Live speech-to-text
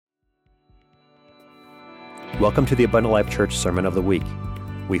Welcome to the Abundant Life Church Sermon of the Week.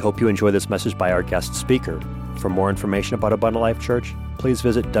 We hope you enjoy this message by our guest speaker. For more information about Abundant Life Church, please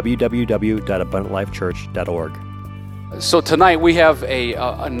visit www.abundantlifechurch.org. So tonight we have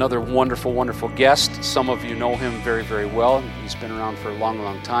another wonderful, wonderful guest. Some of you know him very, very well. He's been around for a long,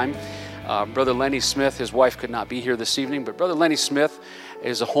 long time. Brother Lenny Smith, his wife could not be here this evening, but Brother Lenny Smith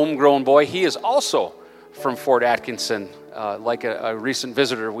is a homegrown boy. He is also from Fort Atkinson, like a recent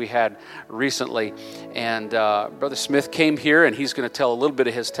visitor we had recently. And Brother Smith came here, and he's going to tell a little bit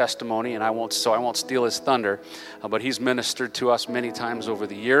of his testimony, and I won't steal his thunder, but he's ministered to us many times over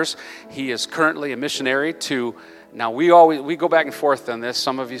the years. He is currently a missionary to, now we go back and forth on this.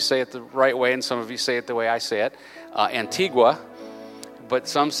 Some of you say it the right way, and some of you say it the way I say it, Antigua. But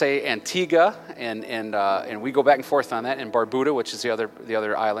some say Antigua, and we go back and forth on that, and Barbuda, which is the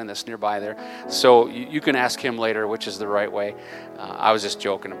other island that's nearby there. So you can ask him later which is the right way. I was just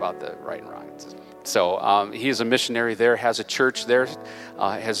joking about the right and wrong. So he is a missionary there, has a church there,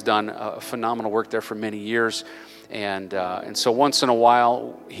 has done phenomenal work there for many years. And so once in a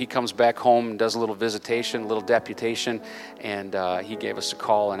while, he comes back home and does a little visitation, a little deputation, and he gave us a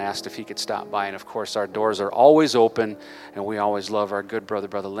call and asked if he could stop by. And, of course, our doors are always open, and we always love our good brother,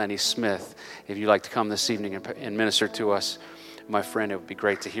 Brother Lenny Smith. If you'd like to come this evening and minister to us, my friend, it would be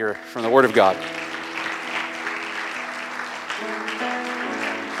great to hear from the Word of God.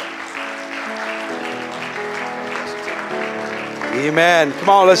 Amen. Come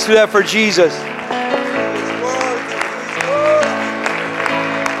on, let's do that for Jesus.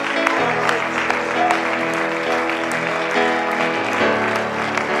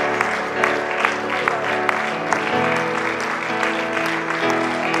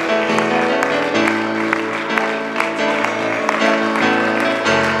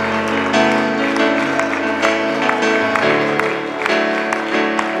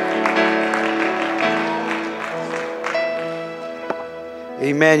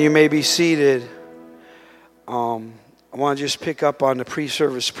 Amen. You may be seated. I want to just pick up on the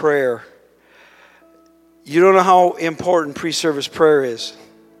pre-service prayer. You don't know how important pre-service prayer is.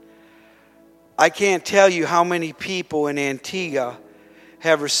 I can't tell you how many people in Antigua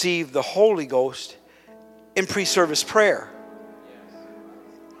have received the Holy Ghost in pre-service prayer.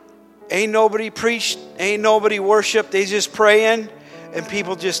 Ain't nobody preached, ain't nobody worshiped, they just praying, and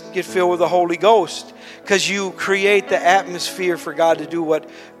people just get filled with the Holy Ghost. Because you create the atmosphere for God to do what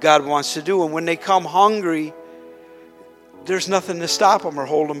God wants to do. And when they come hungry, there's nothing to stop them or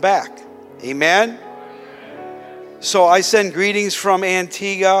hold them back. Amen? So I send greetings from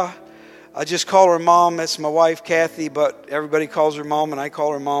Antigua. I just call her mom. That's my wife, Kathy, but everybody calls her mom, and I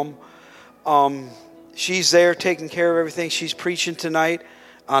call her mom. She's there taking care of everything. She's preaching tonight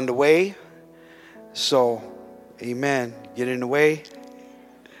on the way. So, amen. Get in the way.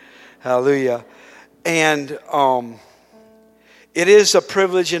 Hallelujah. And it is a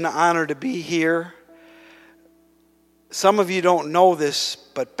privilege and an honor to be here. Some of you don't know this,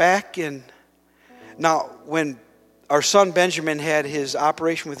 but when our son Benjamin had his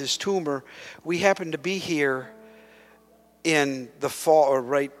operation with his tumor, we happened to be here in the fall, or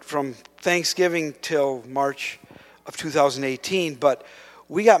right from Thanksgiving till March of 2018. But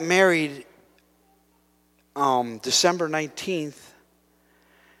we got married December 19th.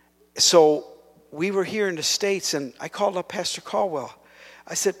 So we were here in the States, and I called up Pastor Caldwell.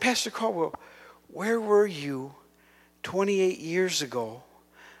 I said, Pastor Caldwell, where were you 28 years ago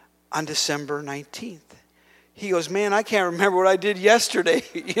on December 19th? He goes, man, I can't remember what I did yesterday.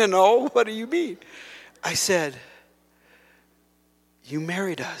 What do you mean? I said, you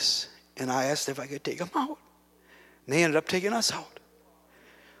married us, and I asked if I could take them out. And they ended up taking us out.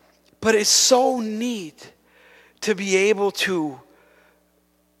 But it's so neat to be able to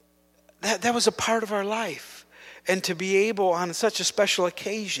That was a part of our life. And to be able, on such a special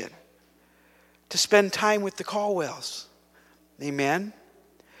occasion, to spend time with the Caldwells. Amen?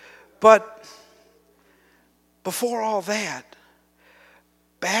 But before all that,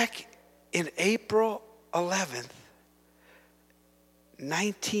 back in April 11th,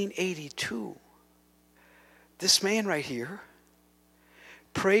 1982, this man right here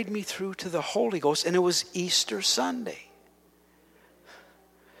prayed me through to the Holy Ghost, and it was Easter Sunday.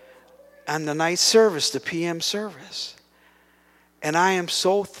 On the night service, the PM service. And I am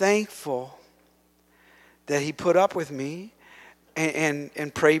so thankful that he put up with me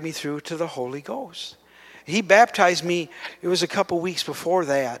and prayed me through to the Holy Ghost. He baptized me, it was a couple weeks before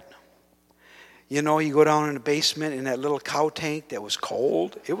that. You go down in the basement in that little cow tank that was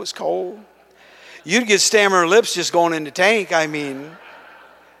cold. It was cold. You'd get stammering lips just going in the tank,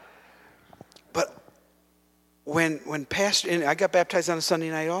 But when Pastor, and I got baptized on a Sunday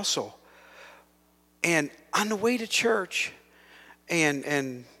night also. And on the way to church,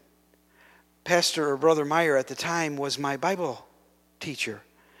 and Pastor or Brother Meyer at the time was my Bible teacher.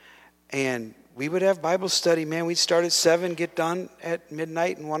 And we would have Bible study, man. We'd start at 7, get done at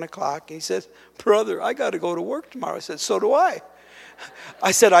midnight and 1 o'clock. And he says, brother, I got to go to work tomorrow. I said, so do I.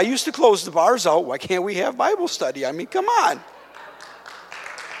 I said, I used to close the bars out. Why can't we have Bible study? I mean, come on.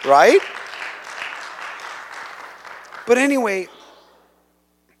 Right? But anyway,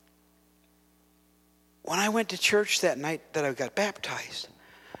 when I went to church that night that I got baptized,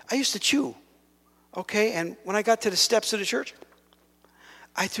 I used to chew. Okay? And when I got to the steps of the church,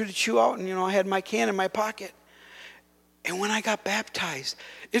 I threw the chew out, and, I had my can in my pocket. And when I got baptized,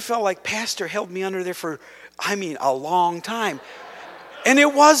 it felt like Pastor held me under there for, a long time. And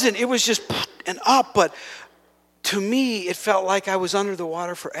it wasn't. It was just and up. But to me, it felt like I was under the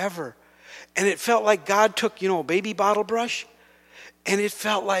water forever. And it felt like God took, a baby bottle brush, and it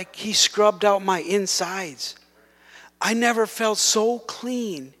felt like he scrubbed out my insides. I never felt so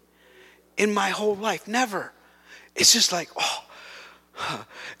clean in my whole life. Never. It's just like,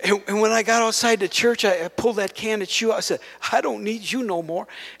 And when I got outside the church, I pulled that can of chew out. I said, I don't need you no more.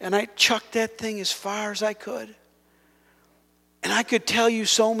 And I chucked that thing as far as I could. And I could tell you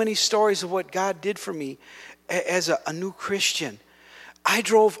so many stories of what God did for me as a new Christian. I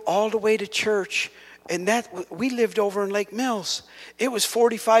drove all the way to church, and we lived over in Lake Mills. It was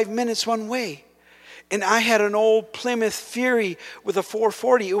 45 minutes one way. And I had an old Plymouth Fury with a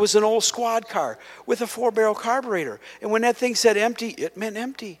 440. It was an old squad car with a 4-barrel carburetor. And when that thing said empty, it meant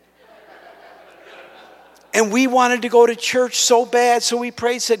empty. And we wanted to go to church so bad, so we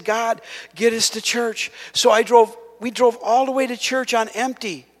prayed, said, God, get us to church. So we drove all the way to church on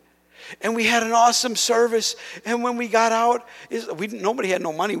empty. And we had an awesome service. And when we got out, nobody had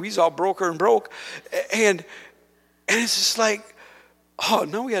no money. We was all broke. And it's just like,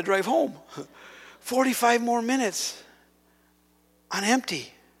 now we got to drive home. 45 more minutes on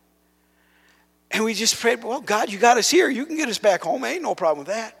empty. And we just prayed, well, God, you got us here. You can get us back home. Ain't no problem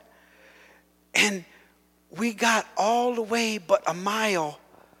with that. And we got all the way but a mile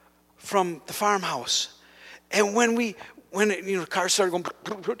from the farmhouse. And when the car started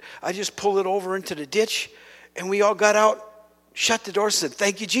going, I just pulled it over into the ditch, and we all got out, shut the door, said,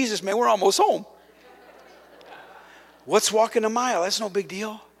 thank you, Jesus, man, we're almost home. What's walking a mile? That's no big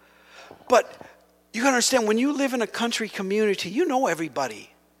deal. But you got to understand, when you live in a country community, you know everybody.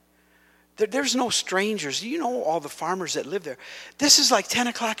 There's no strangers. You know all the farmers that live there. This is like 10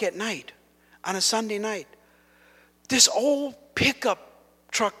 o'clock at night on a Sunday night. This old pickup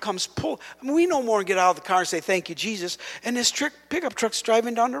truck comes we no more get out of the car and say, thank you, Jesus. And this pickup truck's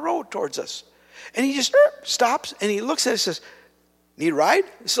driving down the road towards us. And he just stops, and he looks at us and says, need a ride?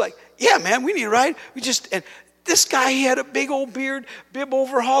 It's like, yeah, man, we need a ride. And this guy, he had a big old beard, bib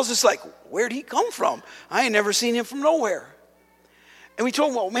overalls. It's like, where'd he come from? I ain't never seen him from nowhere. And we told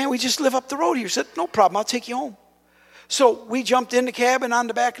him, well, man, we just live up the road here. He said, no problem, I'll take you home. So we jumped in the cab and on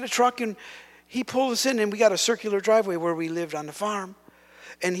the back of the truck, and he pulled us in, and we got a circular driveway where we lived on the farm.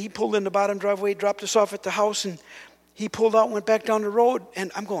 And he pulled in the bottom driveway, dropped us off at the house, and he pulled out and went back down the road.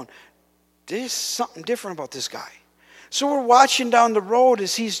 And I'm going, there's something different about this guy. So we're watching down the road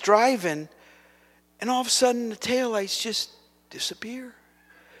as he's driving, and all of a sudden the taillights just disappear.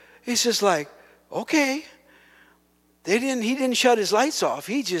 He's just like, okay. He didn't shut his lights off.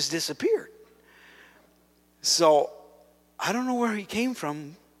 He just disappeared. So I don't know where he came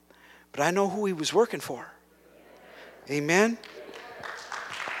from, but I know who he was working for. Amen.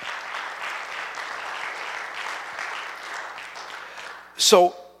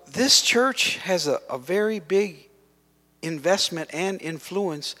 So this church has a very big investment and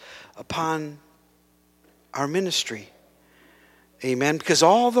influence upon our ministry. Amen. Because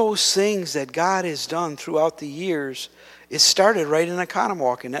all those things that God has done throughout the years, it started right in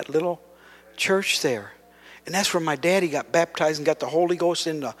Oconomowoc, in that little church there. And that's where my daddy got baptized and got the Holy Ghost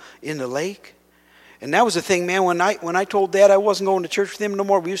in the lake. And that was the thing, man, when I told Dad I wasn't going to church with him no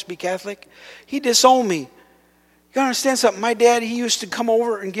more, we used to be Catholic, he disowned me. You gotta understand something. My dad, he used to come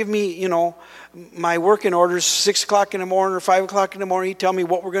over and give me, my working orders 6 o'clock in the morning or 5 o'clock in the morning. He'd tell me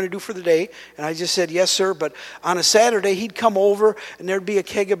what we're going to do for the day. And I just said, yes, sir. But on a Saturday, he'd come over and there'd be a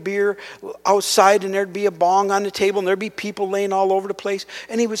keg of beer outside and there'd be a bong on the table and there'd be people laying all over the place.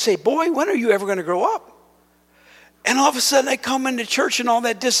 And he would say, boy, when are you ever going to grow up? And all of a sudden I come into church and all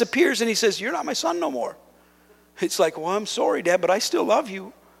that disappears. And he says, you're not my son no more. It's like, well, I'm sorry, Dad, but I still love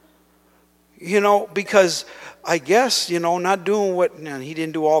you. Because I guess, not doing what, he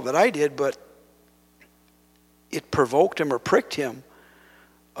didn't do all that I did, but it provoked him or pricked him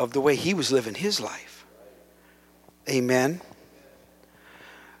of the way he was living his life. Amen.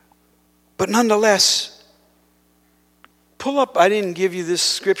 But nonetheless, pull up, I didn't give you this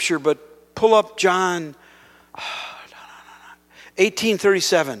scripture, but pull up John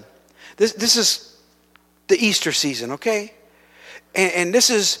 18:37. This is the Easter season, okay? And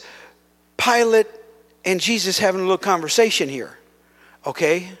this is Pilate and Jesus having a little conversation here,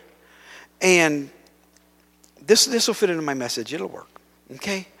 okay? And this will fit into my message. It'll work,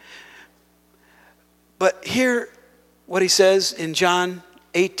 okay? But hear what he says in John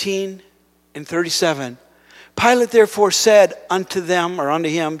 18:37. Pilate therefore said unto them, or unto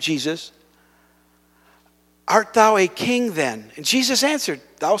him, Jesus, art thou a king then? And Jesus answered,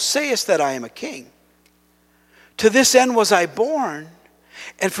 thou sayest that I am a king. To this end was I born,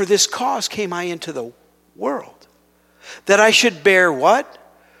 and for this cause came I into the world, that I should bear what?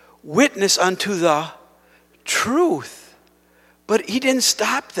 Witness unto the truth. But he didn't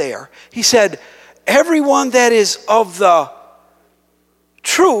stop there. He said, everyone that is of the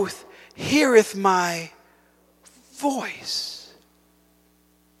truth heareth my voice.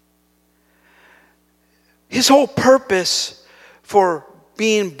 His whole purpose for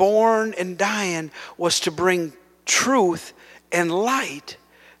being born and dying was to bring truth and light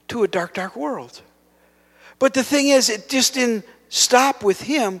to a dark, dark world. But the thing is, it just didn't stop with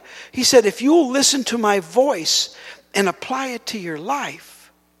him. He said, if you'll listen to my voice and apply it to your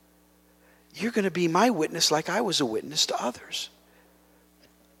life, you're going to be my witness like I was a witness to others.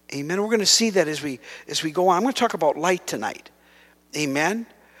 Amen. We're going to see that as we go on. I'm going to talk about light tonight. Amen.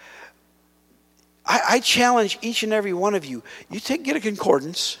 I challenge each and every one of you. You get a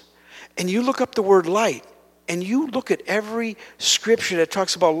concordance and you look up the word light and you look at every scripture that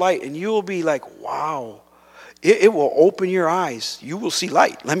talks about light and you will be like, wow. It will open your eyes. You will see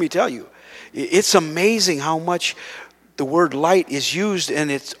light, let me tell you. It's amazing how much the word light is used, and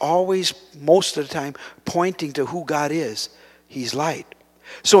it's always, most of the time, pointing to who God is. He's light.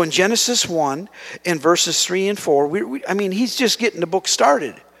 So in Genesis 1, in verses 3 and 4, he's just getting the book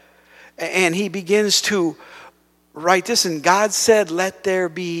started. And he begins to write this, and God said, let there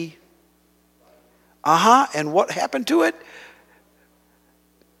be, and what happened to it?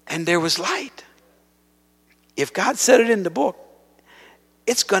 And there was light. If God said it in the book,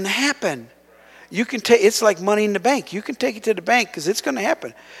 it's going to happen. You can take, it's like money in the bank. You can take it to the bank because it's going to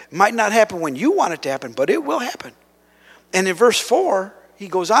happen. It might not happen when you want it to happen, but it will happen. And in verse 4, he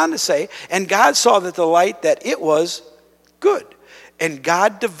goes on to say, and God saw that the light, that it was good. And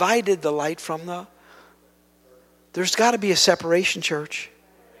God divided the light from the... There's got to be a separation, church.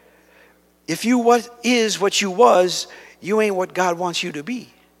 If you what you was, you ain't what God wants you to be.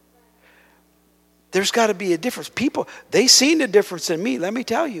 There's got to be a difference. People, they seen the difference in me, let me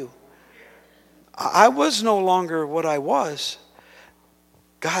tell you. I was no longer what I was.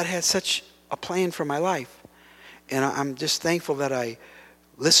 God had such a plan for my life. And I'm just thankful that I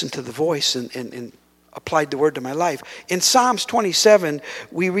listened to the voice and applied the word to my life. In Psalms 27,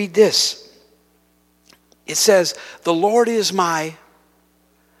 we read this. It says, the Lord is my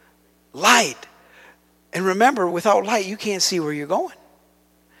light. And remember, without light, you can't see where you're going.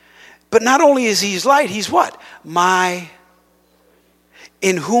 But not only is he light, he's what?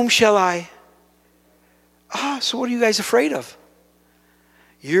 In whom shall I? So what are you guys afraid of?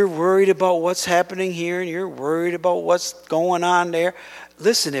 You're worried about what's happening here, and you're worried about what's going on there.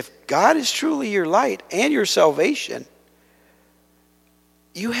 Listen, if God is truly your light and your salvation,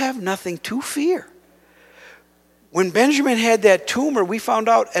 you have nothing to fear. When Benjamin had that tumor, we found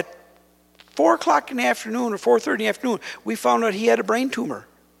out at 4 o'clock in the afternoon or 4:30 in the afternoon, we found out he had a brain tumor.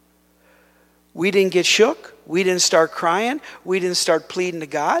 We didn't get shook. We didn't start crying. We didn't start pleading to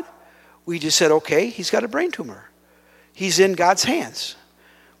God. We just said, okay, he's got a brain tumor. He's in God's hands.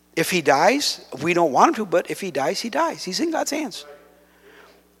 If he dies, we don't want him to, but if he dies, he dies. He's in God's hands.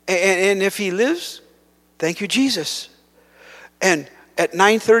 And if he lives, thank you, Jesus. And at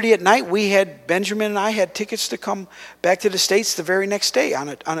 9:30 at night, Benjamin and I had tickets to come back to the States the very next day on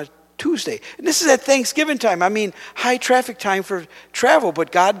a Tuesday. And this is at Thanksgiving time. High traffic time for travel,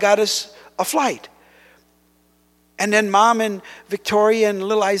 but God got us a flight. And then Mom and Victoria and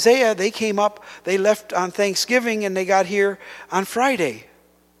little Isaiah, they came up, they left on Thanksgiving and they got here on Friday.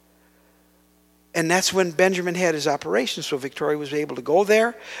 And that's when Benjamin had his operation, so Victoria was able to go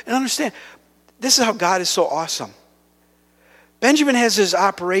there. And understand, this is how God is so awesome. Benjamin has his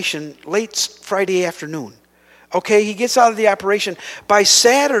operation late Friday afternoon. Okay, he gets out of the operation. By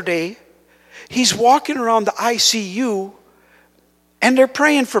Saturday, he's walking around the ICU and they're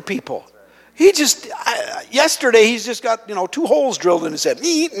praying for people. Yesterday he's just got, 2 holes drilled in his head.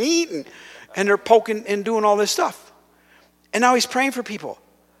 And they're poking and doing all this stuff. And now he's praying for people.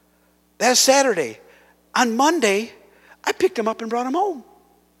 That's Saturday. On Monday, I picked him up and brought him home.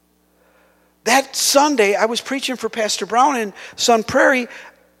 That Sunday, I was preaching for Pastor Brown in Sun Prairie.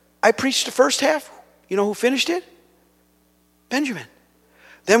 I preached the first half. You know who finished it? Benjamin.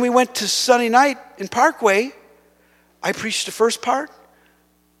 Then we went to Sunday night in Parkway. I preached the first part.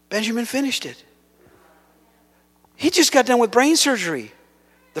 Benjamin finished it. He just got done with brain surgery.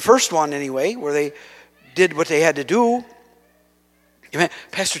 The first one anyway, where they did what they had to do.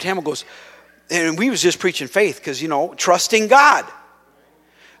 Pastor Tamil goes, and we was just preaching faith because, trusting God.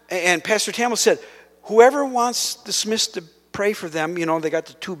 And Pastor Tamil said, whoever wants the Smiths to pray for them, they got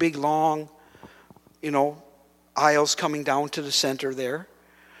the two big long, aisles coming down to the center there.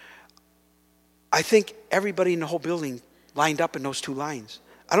 I think everybody in the whole building lined up in those two lines.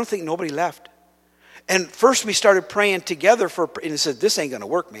 I don't think nobody left. And first we started praying together and it said, this ain't going to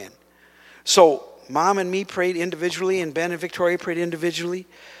work, man. So Mom and me prayed individually, and Ben and Victoria prayed individually.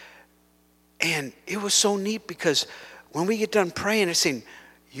 And it was so neat because when we get done praying, it's saying,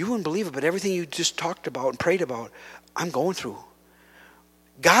 you wouldn't believe it, but everything you just talked about and prayed about, I'm going through.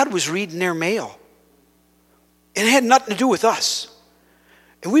 God was reading their mail. And it had nothing to do with us.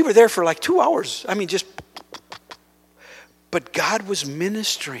 And we were there for like 2 hours. But God was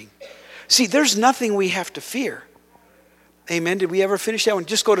ministering. See, there's nothing we have to fear. Amen. Did we ever finish that one?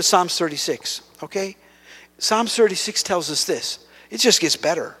 Just go to Psalms 36, okay? Psalms 36 tells us this. It just gets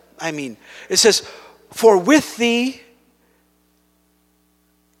better. It says, for with thee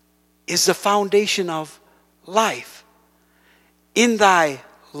is the foundation of life. In thy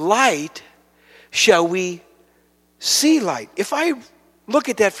light shall we see light. If I look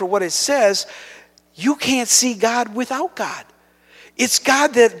at that for what it says, you can't see God without God. It's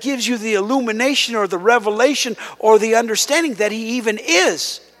God that gives you the illumination or the revelation or the understanding that he even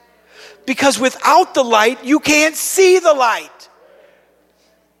is. Because without the light, you can't see the light.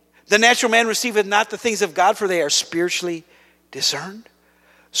 The natural man receiveth not the things of God, for they are spiritually discerned.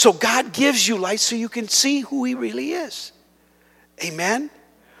 So God gives you light so you can see who he really is. Amen?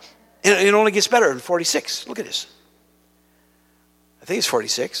 And it only gets better in 46. Look at this. I think it's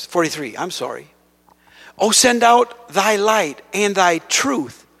 46. 43, I'm sorry. Oh, send out thy light and thy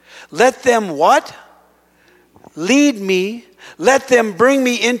truth. Let them what? Lead me. Let them bring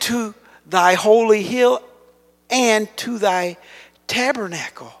me into thy holy hill and to thy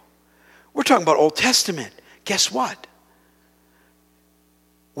tabernacle. We're talking about Old Testament. Guess what?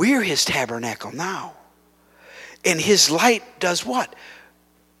 We're his tabernacle now. And his light does what?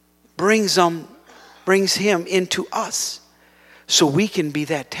 Brings him into us. So we can be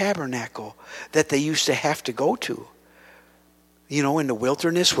that tabernacle that they used to have to go to. In the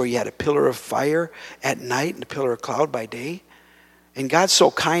wilderness where you had a pillar of fire at night and a pillar of cloud by day. And God's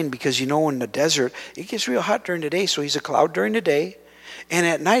so kind because, in the desert, it gets real hot during the day. So he's a cloud during the day. And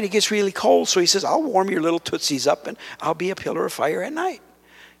at night it gets really cold. So he says, I'll warm your little tootsies up and I'll be a pillar of fire at night.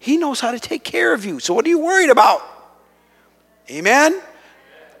 He knows how to take care of you. So what are you worried about? Amen?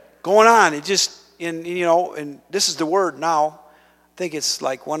 Going on. It just, and this is the word now. I think it's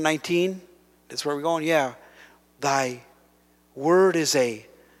like 119. That's where we're going. Yeah. Thy word is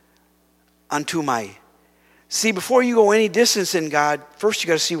unto my. See, before you go any distance in God, first you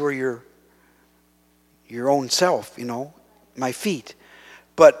got to see where your own self, my feet.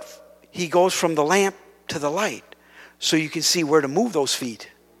 But he goes from the lamp to the light so you can see where to move those feet.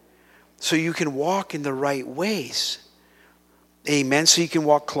 So you can walk in the right ways. Amen. So you can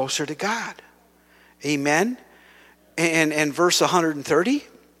walk closer to God. Amen. And verse 130.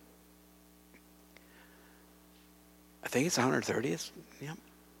 I think it's 130. Yeah.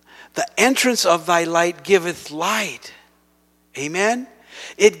 The entrance of thy light giveth light. Amen.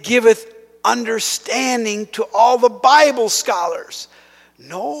 It giveth understanding to all the Bible scholars.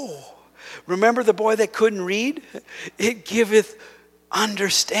 No. Remember the boy that couldn't read? It giveth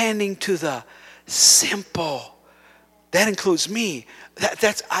understanding to the simple. That includes me.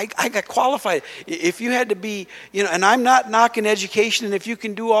 I got qualified. If you had to be, and I'm not knocking education, and if you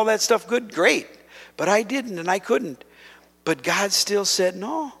can do all that stuff, good, great. But I didn't and I couldn't. But God still said,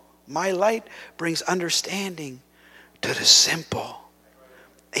 no, my light brings understanding to the simple.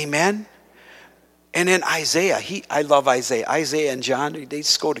 Amen? And in Isaiah, I love Isaiah. Isaiah and John, they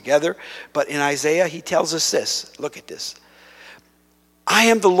just go together. But in Isaiah, he tells us this. Look at this. I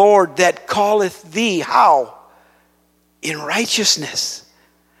am the Lord that calleth thee, how? In righteousness.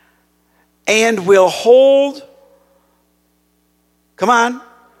 And will hold. Come on.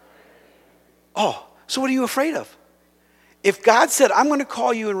 Oh, so what are you afraid of? If God said, I'm going to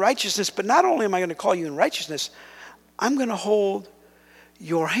call you in righteousness, but not only am I going to call you in righteousness, I'm going to hold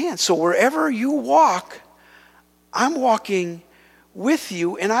your hand. So wherever you walk, I'm walking with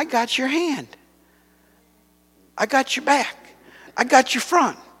you, and I got your hand. I got your back. I got your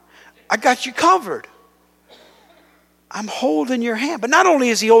front. I got you covered. I'm holding your hand. But not only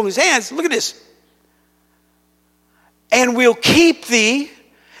is he holding his hands, look at this. And will keep thee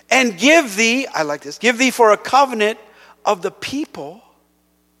and give thee, I like this, give thee for a covenant of the people,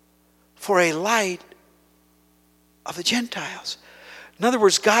 for a light of the Gentiles. In other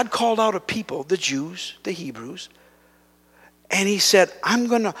words, God called out a people, the Jews, the Hebrews, and he said, I'm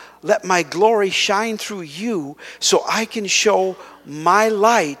going to let my glory shine through you so I can show my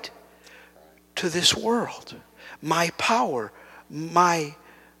light to this world, my power, my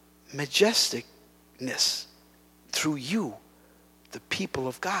majesticness through you, the people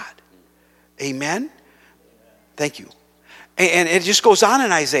of God. Amen? Thank you. And it just goes on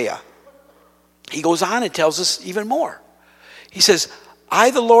in Isaiah. He goes on and tells us even more. He says,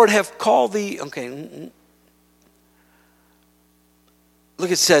 I, the Lord, have called thee. Okay.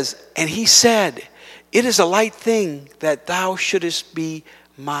 Look, it says, and he said, it is a light thing that thou shouldest be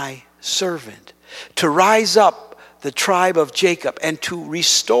my servant, to rise up the tribe of Jacob and to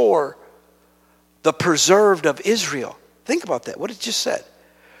restore the preserved of Israel. Think about that, what it just said.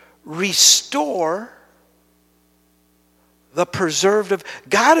 Restore the preserved of...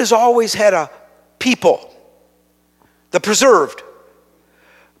 God has always had a people, the preserved.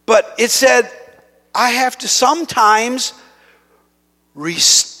 But it said, I have to sometimes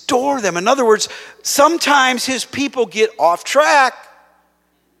restore them. In other words, sometimes his people get off track.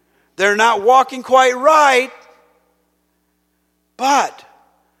 They're not walking quite right. But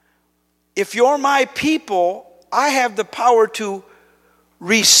if you're my people, I have the power to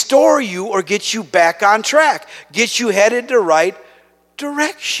restore you or get you back on track, get you headed the right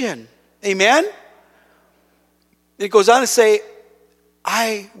direction. Amen? It goes on to say,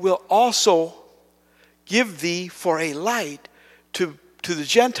 I will also give thee for a light to the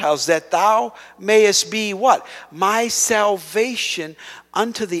Gentiles, that thou mayest be what? My salvation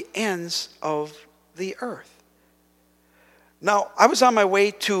unto the ends of the earth. Now, I was on my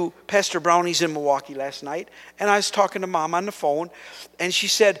way to Pastor Brownie's in Milwaukee last night, and I was talking to Mom on the phone, and she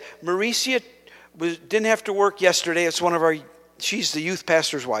said, Mauricia didn't have to work yesterday. It's she's the youth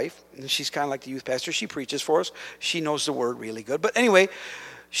pastor's wife, and she's kind of like the youth pastor. She preaches for us. She knows the word really good. But anyway,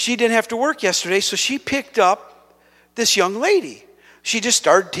 she didn't have to work yesterday, so she picked up this young lady. She just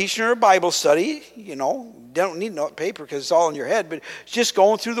started teaching her a Bible study. You know, don't need no paper because it's all in your head, but just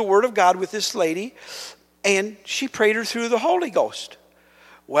going through the Word of God with this lady. And she prayed her through the Holy Ghost.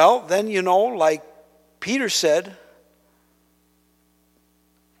 Well, then, like Peter said,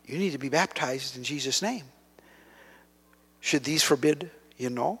 you need to be baptized in Jesus' name. Should these forbid,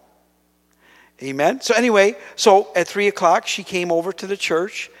 Amen. So anyway, at 3 o'clock, she came over to the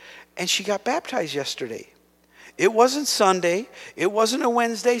church and she got baptized yesterday. It wasn't Sunday. It wasn't a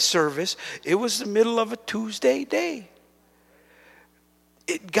Wednesday service. It was the middle of a Tuesday day.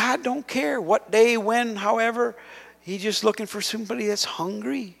 God don't care what day, when, however. He's just looking for somebody that's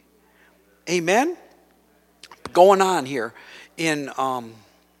hungry. Amen? Going on here in,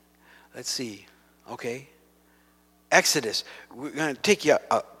 let's see, okay. Exodus. We're going to take you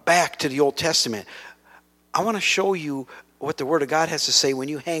back to the Old Testament. I want to show you what the Word of God has to say when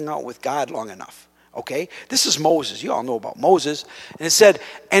you hang out with God long enough. Okay? This is Moses. You all know about Moses. And it said,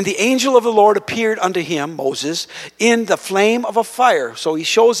 and the angel of the Lord appeared unto him, Moses, in the flame of a fire. So he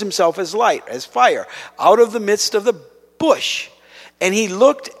shows himself as light, as fire, out of the midst of the bush. And he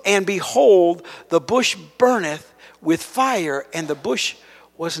looked, and behold, the bush burneth with fire, and the bush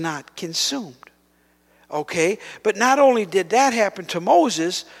was not consumed. Okay? But not only did that happen to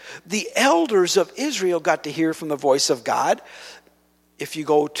Moses, the elders of Israel got to hear from the voice of God. If you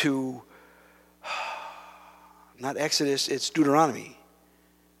go to not Exodus, it's Deuteronomy.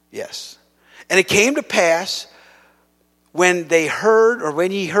 Yes. And it came to pass when ye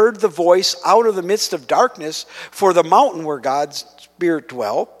heard the voice out of the midst of darkness, for the mountain where God's Spirit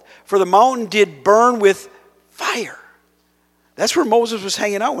dwelt, for the mountain did burn with fire. That's where Moses was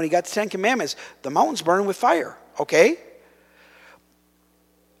hanging out when he got the 10 Commandments. The mountain's burning with fire. Okay?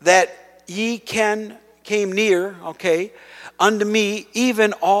 That ye came near, okay, unto me,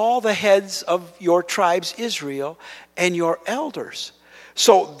 even all the heads of your tribes Israel and your elders.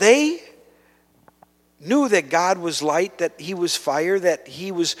 So they knew that God was light, that he was fire, that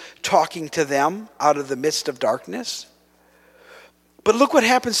he was talking to them out of the midst of darkness. But look what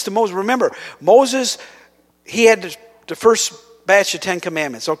happens to Moses. Remember, Moses, he had the first batch of 10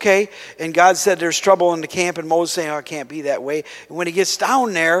 Commandments, okay? And God said there's trouble in the camp, and Moses saying, oh, it can't be that way. And when he gets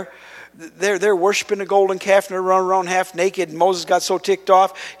down there, they're worshiping the golden calf and they're running around half naked. And Moses got so ticked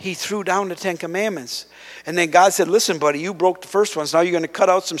off, he threw down the 10 Commandments. And then God said, listen, buddy, you broke the first ones. Now you're going to cut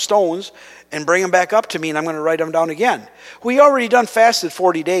out some stones and bring them back up to me, and I'm going to write them down again. Well, he already done fasted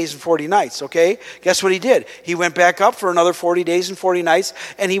 40 days and 40 nights, okay? Guess what he did? He went back up for another 40 days and 40 nights,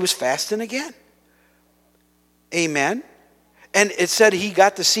 and he was fasting again. Amen? And it said he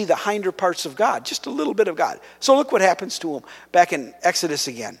got to see the hinder parts of God, just a little bit of God. So look what happens to him back in Exodus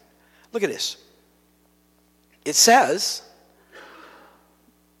again. Look at this. It says,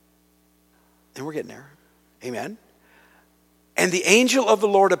 and we're getting there. Amen. And the angel of the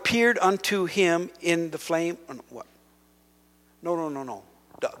Lord appeared unto him in the flame. What? No.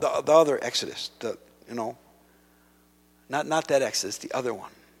 The other Exodus. Not that Exodus, the other one.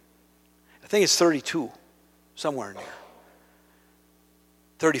 I think it's 32, somewhere in there.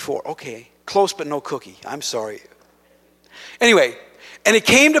 34. Okay, close but no cookie. I'm sorry. Anyway, and it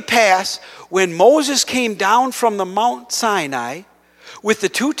came to pass when Moses came down from the Mount Sinai with the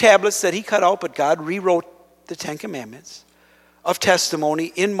 2 tablets that he cut out, but God rewrote the 10 Commandments of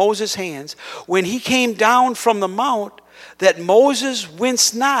testimony in Moses' hands. When he came down from the mount, that Moses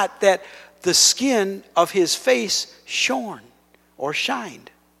winced not, that the skin of his face shone or shined,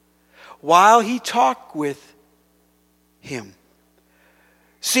 while he talked with him.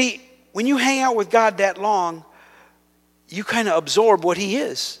 See, when you hang out with God that long, you kind of absorb what he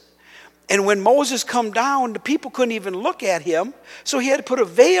is. And when Moses come down, the people couldn't even look at him, so he had to put a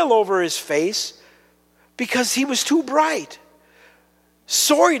veil over his face because he was too bright.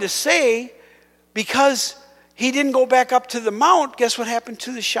 Sorry to say, because he didn't go back up to the mount, guess what happened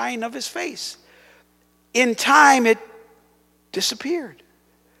to the shine of his face? In time, it disappeared.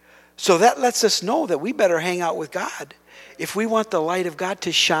 So that lets us know that we better hang out with God if we want the light of God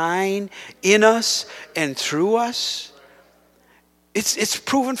to shine in us and through us. It's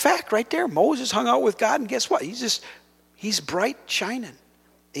proven fact right there. Moses hung out with God, and guess what? He's bright shining.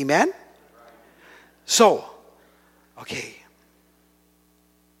 Amen? So, okay.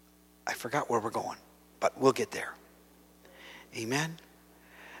 I forgot where we're going, but we'll get there. Amen?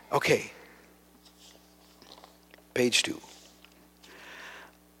 Okay. Page 2.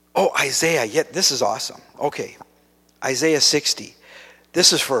 Oh, Isaiah. Yet this is awesome. Okay. Isaiah 60.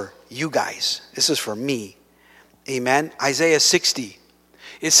 This is for you guys. This is for me. Amen. Isaiah 60.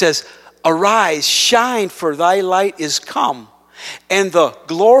 It says, arise, shine, for thy light is come, and the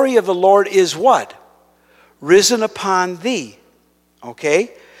glory of the Lord is what? Risen upon thee.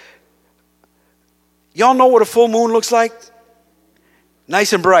 Okay? Y'all know what a full moon looks like?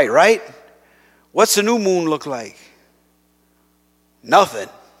 Nice and bright, right? What's the new moon look like? Nothing.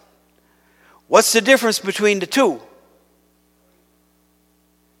 What's the difference between the two?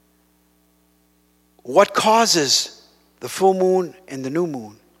 What causes the full moon and the new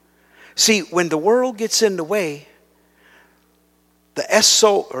moon? See, when the world gets in the way, the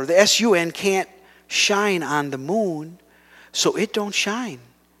SO or the SUN can't shine on the moon, so it don't shine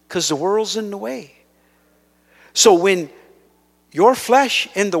because the world's in the way. So when your flesh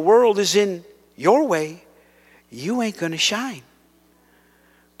and the world is in your way, you ain't going to shine.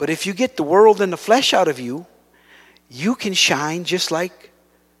 But if you get the world and the flesh out of you, you can shine just like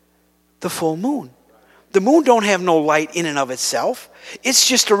the full moon. The moon don't have no light in and of itself. It's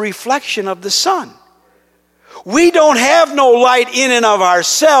just a reflection of the sun. We don't have no light in and of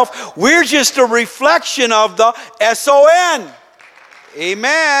ourselves. We're just a reflection of the SON.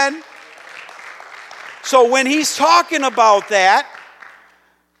 Amen. So when he's talking about that,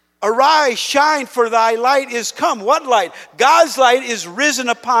 arise, shine, for thy light is come. What light? God's light is risen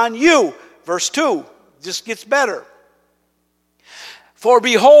upon you. Verse 2 just gets better. For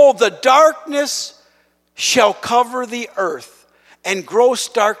behold, the darkness shall cover the earth, and gross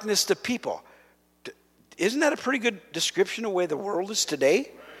darkness the people. Isn't that a pretty good description of the way the world is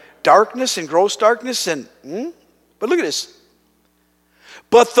today? Darkness and gross darkness and... But look at this.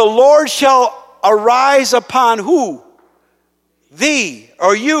 But the Lord shall arise upon who? Thee,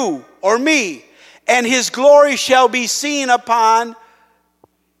 or you, or me. And his glory shall be seen upon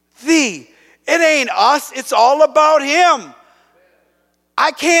thee. It ain't us. It's all about him.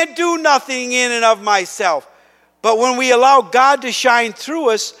 I can't do nothing in and of myself. But when we allow God to shine through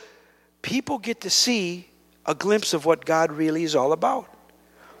us, people get to see a glimpse of what God really is all about.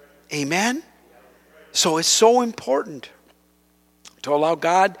 Amen? So it's so important to allow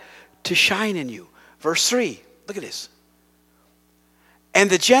God to shine in you. Verse 3, look at this. And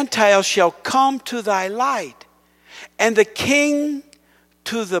the Gentiles shall come to thy light, and the king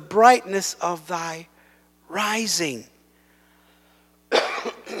to the brightness of thy rising.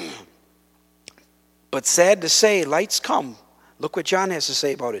 But sad to say, lights come, Look what John has to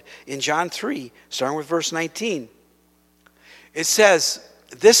say about it. In John 3, starting with verse 19, it says,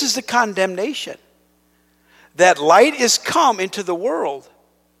 this is the condemnation, that light is come into the world,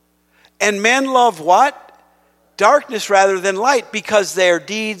 and men love what? Darkness rather than light, because their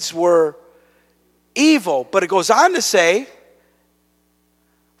deeds were evil. But it goes on to say,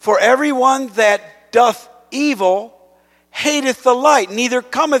 for everyone that doth evil hateth the light, neither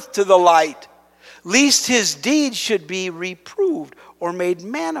cometh to the light, lest his deeds should be reproved or made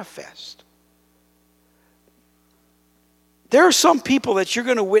manifest. There are some people that you're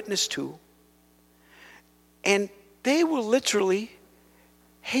going to witness to, and they will literally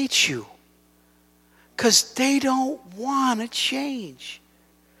hate you because they don't want to change,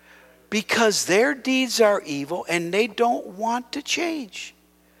 because their deeds are evil and they don't want to change.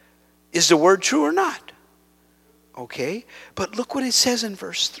 Is the word true or not? Okay, but look what it says in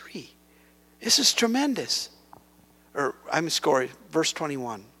verse 3. This is tremendous. Verse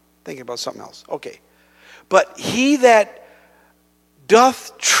 21. Thinking about something else. Okay. But he that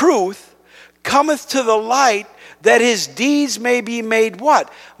doth truth cometh to the light, that his deeds may be made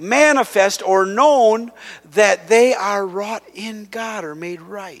what? Manifest or known, that they are wrought in God, or made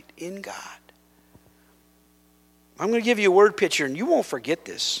right in God. I'm going to give you a word picture, and you won't forget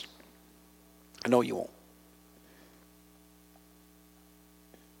this. I know you won't.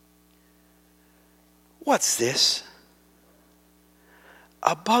 What's this?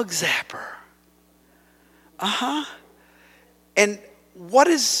 A bug zapper. And what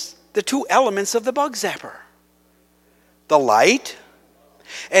is the two elements of the bug zapper? The light.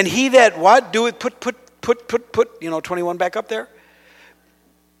 And he that what? Doeth put 21 back up there.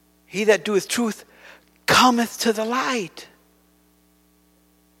 He that doeth truth cometh to the light.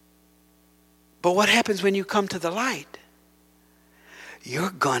 But what happens when you come to the light?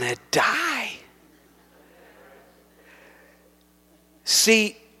 You're gonna die.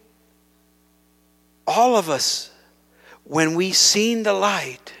 See, all of us, when we seen the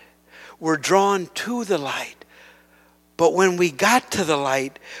light, were drawn to the light. But when we got to the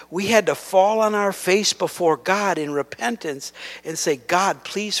light, we had to fall on our face before God in repentance and say, God,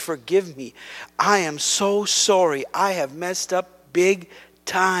 please forgive me. I am so sorry. I have messed up big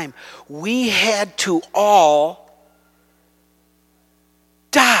time. We had to all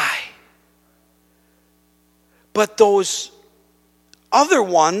die. But those other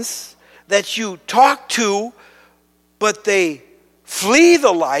ones that you talk to, but they flee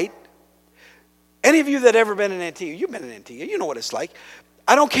the light. Any of you that ever been in Antigua, you've been in Antigua, you know what it's like.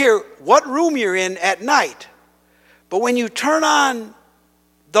 I don't care what room you're in at night, but when you turn on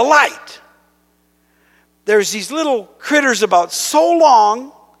the light, there's these little critters about so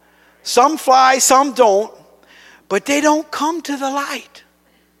long, some fly, some don't, but they don't come to the light.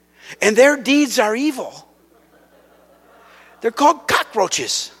 And their deeds are evil. They're called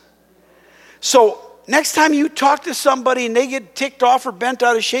cockroaches. So next time you talk to somebody and they get ticked off or bent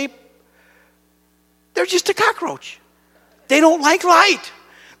out of shape, they're just a cockroach. They don't like light.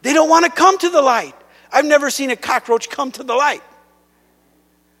 They don't want to come to the light. I've never seen a cockroach come to the light.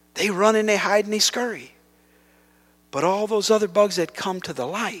 They run and they hide and they scurry. But all those other bugs that come to the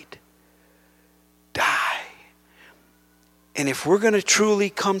light die. And if we're going to truly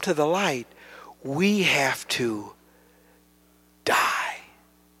come to the light, we have to die.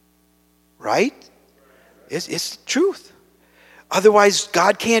 Right? It's the truth. Otherwise,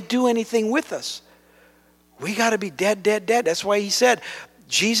 God can't do anything with us. We got to be dead, dead, dead. That's why he said,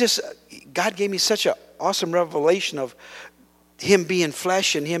 God gave me such an awesome revelation of him being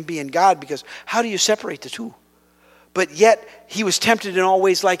flesh and him being God, because how do you separate the two? But yet, he was tempted in all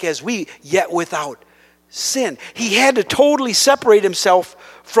ways like as we, yet without sin. He had to totally separate himself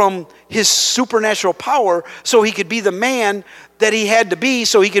from his supernatural power so he could be the man that he had to be,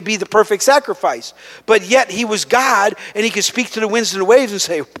 so he could be the perfect sacrifice. But yet he was God, and he could speak to the winds and the waves and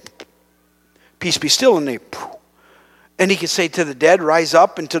say, peace be still, and he could say to the dead, rise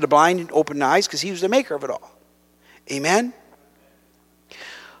up, and to the blind, open the eyes, because he was the maker of it all. Amen?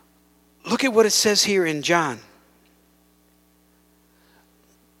 Look at what it says here in John.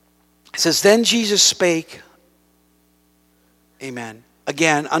 It says, then Jesus spake, amen,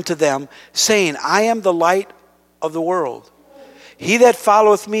 again unto them, saying, I am the light of the world. He that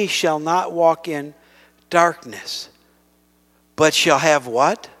followeth me shall not walk in darkness, but shall have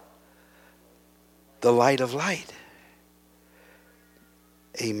what? The light of light.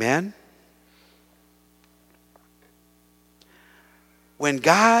 Amen. When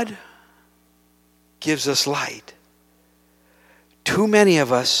God gives us light, too many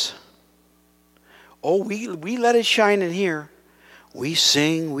of us, we let it shine in here. We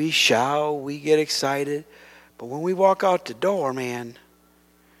sing, we shout, we get excited. But when we walk out the door, man,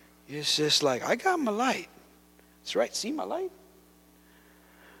 it's just like, I got my light. That's right, see my light?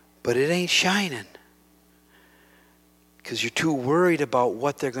 But it ain't shining. Because you're too worried about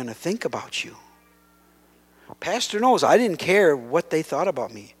what they're going to think about you. Pastor knows I didn't care what they thought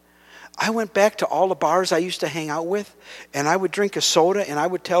about me. I went back to all the bars I used to hang out with, and I would drink a soda, and I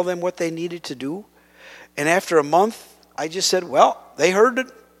would tell them what they needed to do. And after a month, I just said, well, they heard it.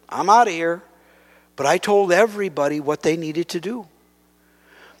 I'm out of here. But I told everybody what they needed to do.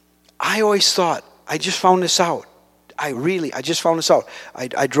 I always thought, I just found this out. I just found this out.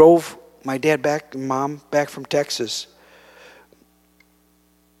 I drove my dad back and mom back from Texas.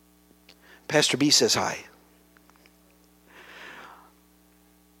 Pastor B says hi.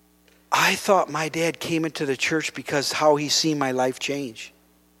 I thought my dad came into the church because how he seen my life change.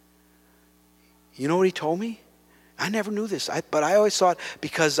 You know what he told me? I never knew this, but I always thought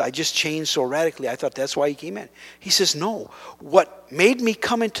because I just changed so radically, I thought that's why he came in. He says, no, what made me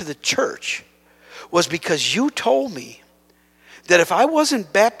come into the church was because you told me that if I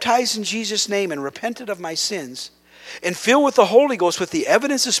wasn't baptized in Jesus' name and repented of my sins and filled with the Holy Ghost with the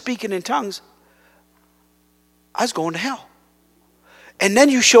evidence of speaking in tongues, I was going to hell. And then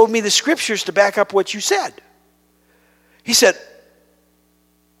you showed me the scriptures to back up what you said. He said,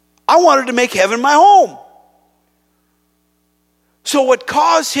 I wanted to make heaven my home. So what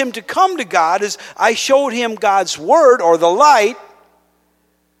caused him to come to God is I showed him God's word or the light.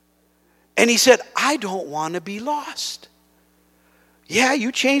 And he said, I don't want to be lost. Yeah,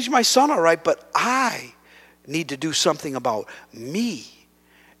 you changed my son all right, but I need to do something about me.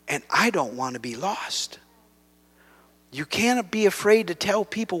 And I don't want to be lost. You can't be afraid to tell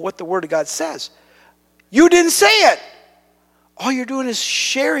people what the Word of God says. You didn't say it. All you're doing is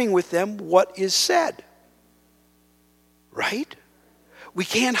sharing with them what is said. Right? We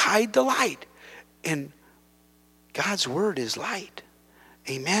can't hide the light. And God's Word is light.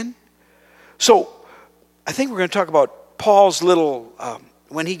 Amen? So, I think we're going to talk about Paul's little,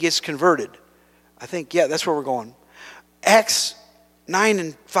 when he gets converted. I think, yeah, that's where we're going. Acts 9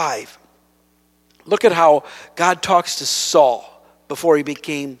 and 5. Look at how God talks to Saul before he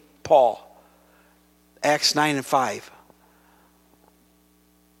became Paul. Acts 9 and 5.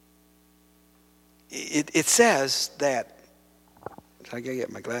 It says that, I gotta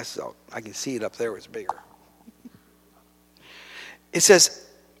get my glasses out. I can see it up there, it's bigger. It says,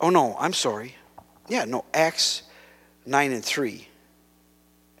 oh no, I'm sorry. Yeah, no, Acts 9 and 3.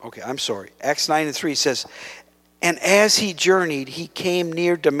 Okay, I'm sorry. Acts 9 and 3 says, and as he journeyed, he came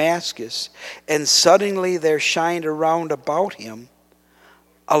near Damascus, and suddenly there shined around about him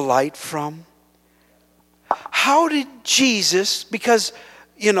a light from. How did Jesus, because,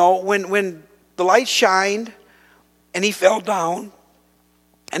 you know, when the light shined and he fell down,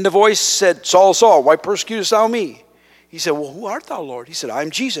 and the voice said, Saul, Saul, why persecutest thou me? He said, well, who art thou, Lord? He said, I'm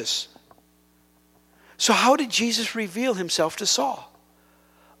Jesus. So how did Jesus reveal himself to Saul?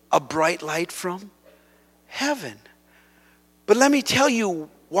 A bright light from heaven. But let me tell you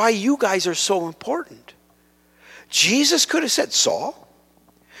why you guys are so important. Jesus could have said, Saul,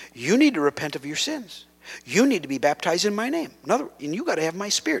 you need to repent of your sins. You need to be baptized in my name. And you got to have my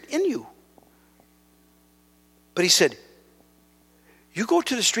spirit in you. But he said, you go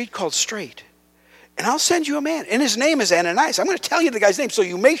to the street called Straight, and I'll send you a man. And his name is Ananias. I'm going to tell you the guy's name so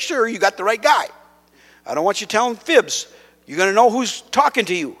you make sure you got the right guy. I don't want you telling fibs. You're going to know who's talking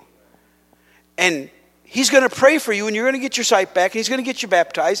to you. And he's going to pray for you, and you're going to get your sight back, and he's going to get you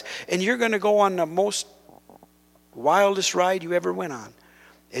baptized, and you're going to go on the most wildest ride you ever went on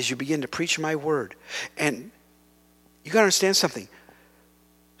as you begin to preach my word. And you got to understand something.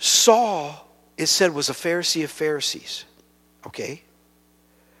 Saul, it said, was a Pharisee of Pharisees. Okay?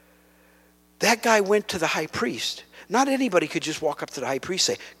 That guy went to the high priest. Not anybody could just walk up to the high priest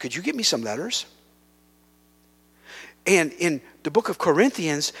and say, could you get me some letters? And in the book of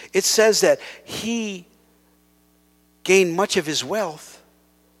Corinthians, it says that he gained much of his wealth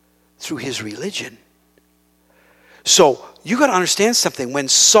through his religion. So you got to understand something. When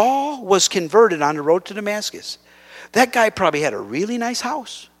Saul was converted on the road to Damascus, that guy probably had a really nice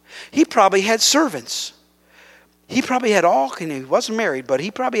house. He probably had servants. He probably had he wasn't married, but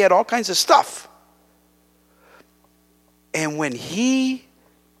he probably had all kinds of stuff. And when he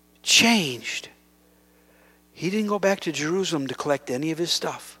changed, he didn't go back to Jerusalem to collect any of his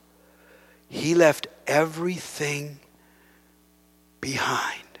stuff. He left everything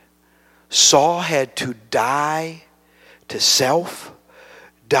behind. Saul had to die to self,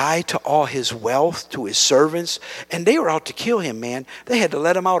 die to all his wealth, to his servants, and they were out to kill him, man. They had to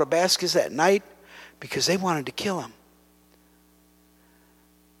let him out of baskets that night because they wanted to kill him.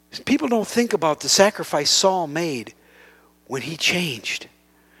 People don't think about the sacrifice Saul made when he changed.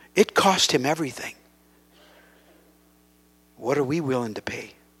 It cost him everything. What are we willing to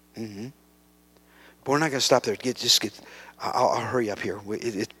pay? Mm-hmm. But we're not going to stop there. I'll hurry up here.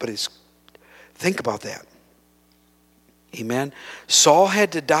 Think about that. Amen. Saul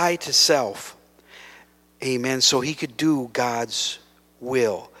had to die to self. Amen. So he could do God's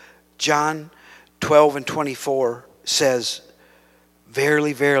will. John 12:24 says,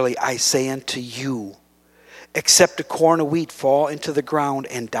 "Verily, verily, I say unto you, except a corn of wheat fall into the ground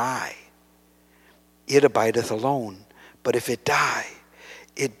and die, it abideth alone. But if it die,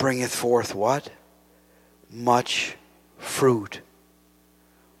 it bringeth forth" what? Much fruit.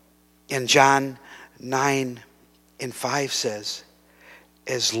 And John 9:5 says,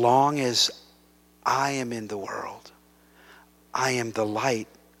 "As long as I am in the world, I am the light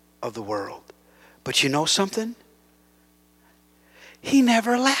of the world." But you know something? He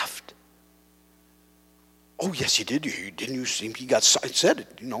never left. Oh, yes, he did. Didn't you see him? He said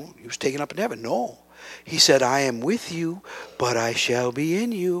it, he was taken up in heaven. No. He said, "I am with you, but I shall be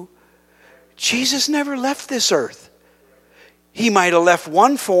in you." Jesus never left this earth. He might have left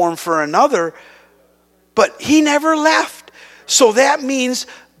one form for another, but he never left. So that means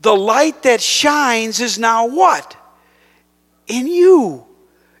the light that shines is now what? In you,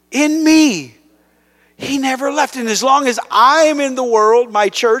 in me. He never left. And as long as I am in the world, my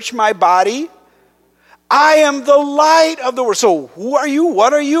church, my body, I am the light of the world. So who are you?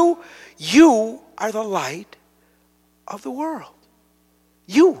 What are you? You are the light of the world.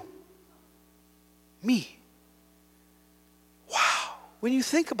 You. Me. Wow. When you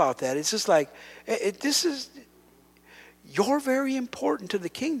think about that, it's just like, you're very important to the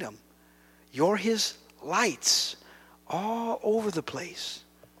kingdom. You're his lights all over the place.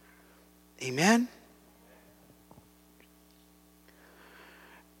 Amen?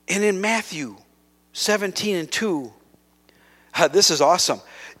 And in Matthew 17:2, this is awesome.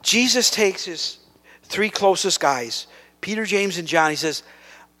 Jesus takes his three closest guys, Peter, James, and John. He says,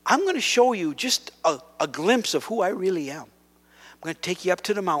 "I'm going to show you just a glimpse of who I really am. I'm going to take you up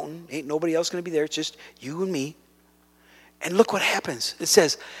to the mountain. Ain't nobody else going to be there. It's just you and me. And look what happens." It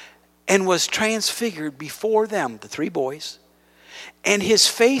says, "And was transfigured before them," the three boys, "and his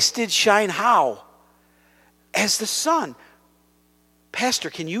face did shine" how? As the sun. Pastor,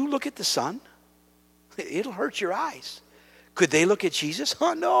 can you look at the sun? It'll hurt your eyes. Could they look at Jesus?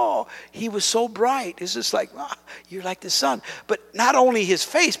 Oh, no. He was so bright. It's just like, you're like the sun. But not only his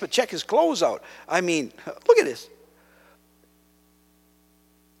face, but check his clothes out. I mean, look at this.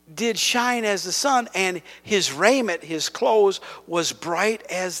 Did shine as the sun, and his raiment, his clothes, was bright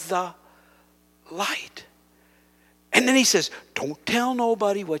as the light. And then he says, don't tell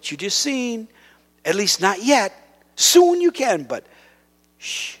nobody what you just seen. At least not yet. Soon you can, but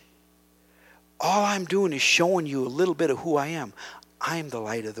shh. All I'm doing is showing you a little bit of who I am. I'm the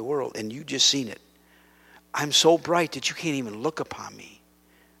light of the world, and you just seen it. I'm so bright that you can't even look upon me.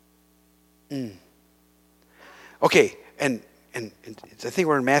 Okay, and I think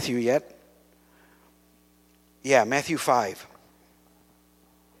we're in Matthew yet. Yeah, Matthew 5.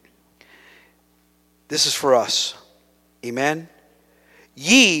 This is for us. Amen.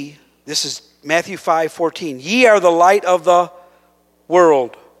 Ye, this is Matthew 5:14. Ye are the light of the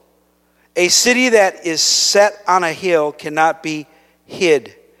world. A city that is set on a hill cannot be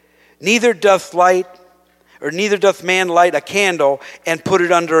hid. Neither doth man light a candle and put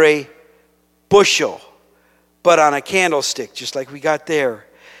it under a bushel, but on a candlestick, just like we got there.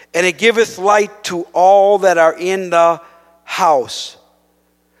 And it giveth light to all that are in the house.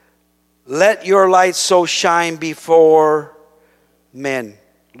 Let your light so shine before men.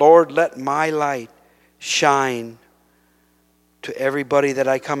 Lord, let my light shine to everybody that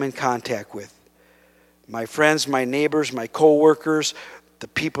I come in contact with. My friends, my neighbors, my co-workers, the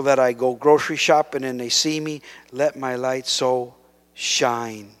people that I go grocery shopping and they see me. Let my light so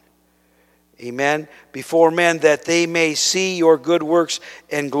shine. Amen. Before men, that they may see your good works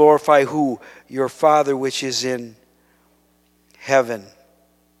and glorify who? Your Father which is in heaven.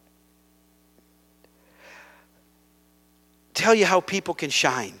 Tell you how people can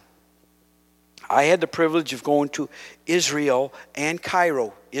shine. I had the privilege of going to Israel and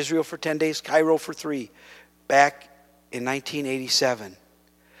Cairo. Israel for 10 days, Cairo for 3, back in 1987.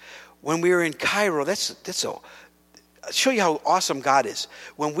 When we were in Cairo, I'll show you how awesome God is.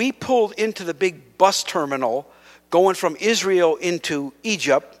 When we pulled into the big bus terminal going from Israel into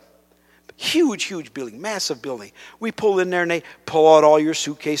Egypt, Huge, huge building, massive building. We pull in there and they pull out all your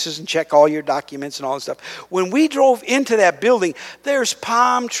suitcases and check all your documents and all that stuff. When we drove into that building, there's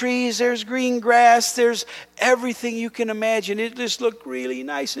palm trees, there's green grass, there's everything you can imagine. It just looked really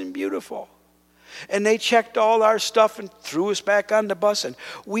nice and beautiful. And they checked all our stuff and threw us back on the bus. And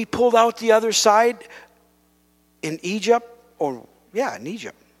we pulled out the other side in Egypt. In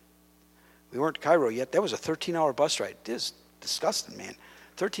Egypt. We weren't in Cairo yet. That was a 13-hour bus ride. This is disgusting, man.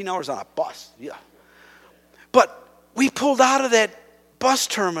 13 hours on a bus. Yeah. But we pulled out of that bus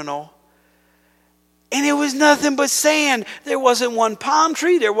terminal, and it was nothing but sand. There wasn't one palm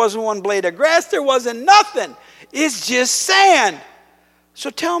tree. There wasn't one blade of grass. There wasn't nothing. It's just sand. So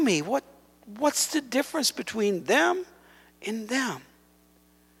tell me, what's the difference between them and them?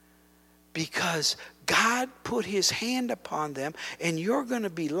 Because God put his hand upon them, and you're going to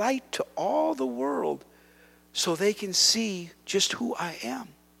be light to all the world so they can see just who I am.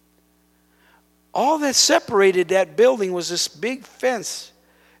 All that separated that building was this big fence.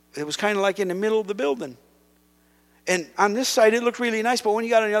 It was kind of like in the middle of the building. And on this side, it looked really nice, but when you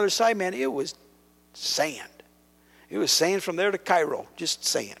got on the other side, man, it was sand. It was sand from there to Cairo, just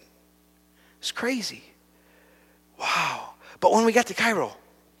sand. It's crazy. Wow. But when we got to Cairo,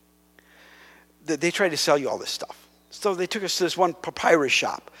 they tried to sell you all this stuff. So they took us to this one papyrus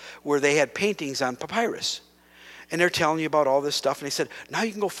shop where they had paintings on papyrus. And they're telling you about all this stuff. And they said, now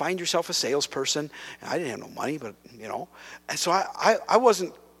you can go find yourself a salesperson. And I didn't have no money, but, you know. And so I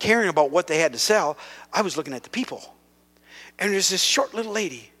wasn't caring about what they had to sell. I was looking at the people. And there's this short little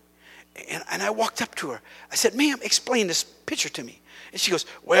lady. And I walked up to her. I said, ma'am, explain this picture to me. And she goes,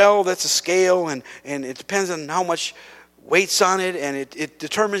 well, that's a scale. And it depends on how much weight's on it. And it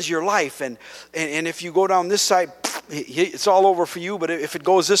determines your life. And if you go down this side, it's all over for you, but if it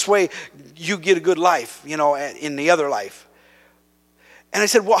goes this way, you get a good life, you know, in the other life. And I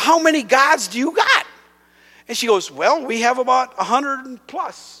said, well, how many gods do you got? And she goes, well, we have about 100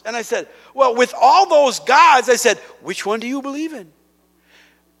 plus. And I said, well, with all those gods, I said, which one do you believe in?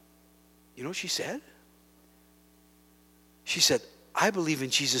 You know what she said? She said, I believe in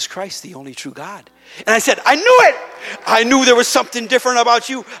Jesus Christ, the only true God. And I said, I knew it. I knew there was something different about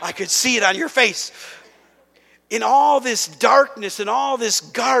you. I could see it on your face. In all this darkness and all this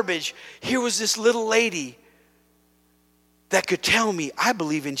garbage, here was this little lady that could tell me, I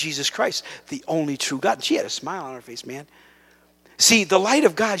believe in Jesus Christ, the only true God. And she had a smile on her face, man. See, the light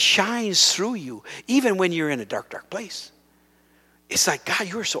of God shines through you, even when you're in a dark, dark place. It's like, God,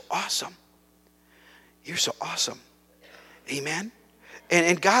 you are so awesome. You're so awesome. Amen?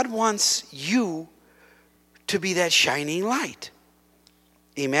 And God wants you to be that shining light.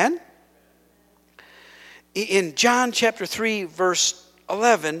 Amen? In John chapter 3, verse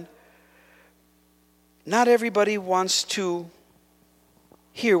 11, not everybody wants to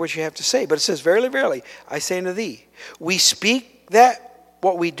hear what you have to say. But it says, verily, verily, I say unto thee, we speak that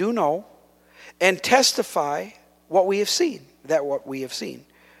what we do know, and testify what we have seen, that what we have seen.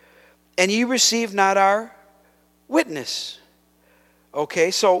 And ye receive not our witness.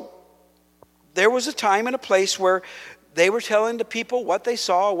 Okay, so there was a time and a place where they were telling the people what they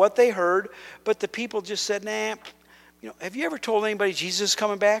saw, what they heard, but the people just said, nah. You know, have you ever told anybody Jesus is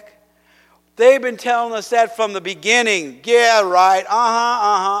coming back? They've been telling us that from the beginning. Yeah, right.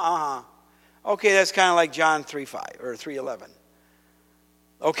 Okay, that's kind of like John 3:5 or 3:11.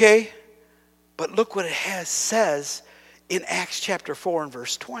 Okay? But look what it says in Acts chapter 4 and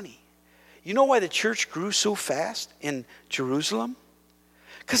verse 20. You know why the church grew so fast in Jerusalem?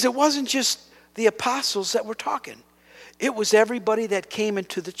 Because it wasn't just the apostles that were talking. It was everybody that came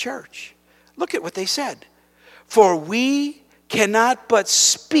into the church. Look at what they said. For we cannot but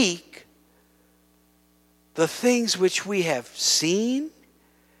speak the things which we have seen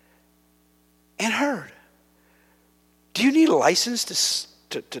and heard. Do you need a license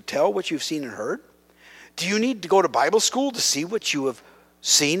to tell what you've seen and heard? Do you need to go to Bible school to see what you have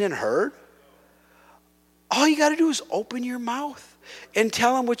seen and heard? All you got to do is open your mouth and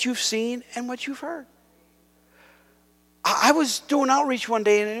tell them what you've seen and what you've heard. I was doing outreach one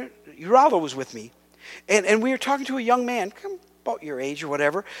day, and Geraldo was with me. And we were talking to a young man, about your age or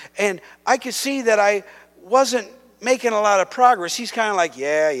whatever, and I could see that I wasn't making a lot of progress. He's kind of like,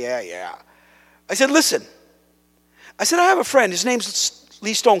 yeah. I said, listen. I said, I have a friend. His name's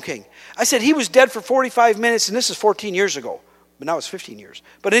Lee Stone King. I said, he was dead for 45 minutes, and this is 14 years ago. But now it's 15 years.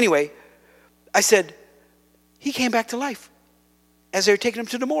 But anyway, I said, he came back to life as they were taking him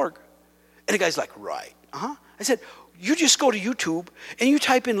to the morgue. And the guy's like, right. I said, you just go to YouTube and you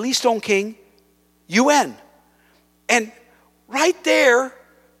type in Lee Stone King, UN. And right there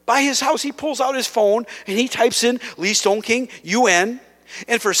by his house, he pulls out his phone and he types in Lee Stone King, UN.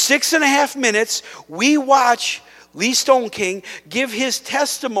 And for 6.5 minutes, we watch Lee Stone King give his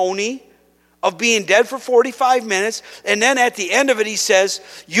testimony of being dead for 45 minutes. And then at the end of it, he says,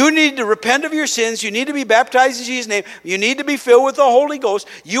 you need to repent of your sins. You need to be baptized in Jesus' name. You need to be filled with the Holy Ghost.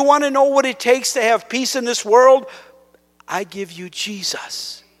 You want to know what it takes to have peace in this world? I give you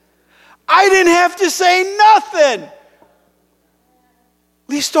Jesus. I didn't have to say nothing.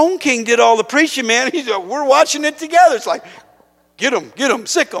 Lee Stone King did all the preaching, man. We're watching it together. It's like, get them,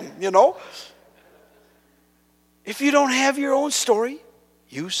 sick them, you know. If you don't have your own story,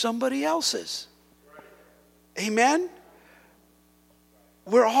 use somebody else's. Amen?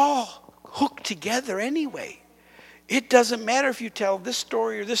 We're all hooked together anyway. It doesn't matter if you tell this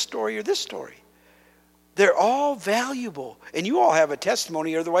story or this story or this story. They're all valuable. And you all have a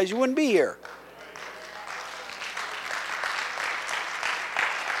testimony, otherwise you wouldn't be here.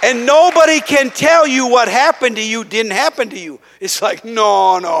 And nobody can tell you what happened to you didn't happen to you. It's like,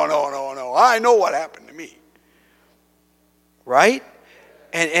 no. I know what happened to me. Right?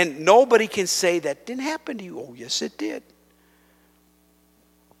 And nobody can say that didn't happen to you. Oh, yes, it did.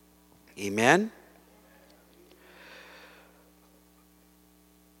 Amen?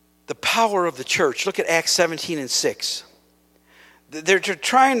 The power of the church. Look at Acts 17:6. They're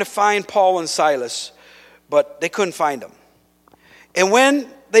trying to find Paul and Silas, but they couldn't find them. And when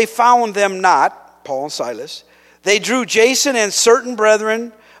they found them not, Paul and Silas, they drew Jason and certain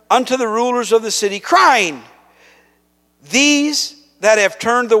brethren unto the rulers of the city, crying, these that have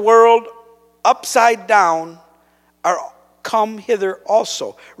turned the world upside down are come hither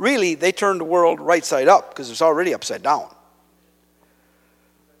also. Really, they turned the world right side up because it's already upside down.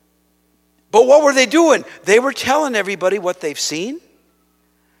 But what were they doing? They were telling everybody what they've seen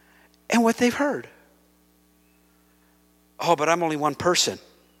and what they've heard. Oh, but I'm only one person.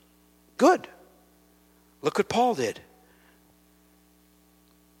 Good. Look what Paul did.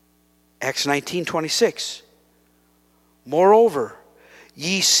 Acts 19:26. Moreover,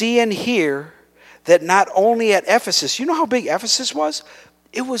 ye see and hear that not only at Ephesus, you know how big Ephesus was?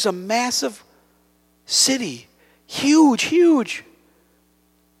 It was a massive city. Huge.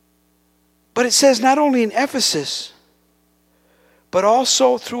 But it says not only in Ephesus, but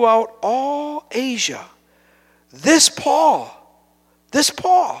also throughout all Asia. This Paul, this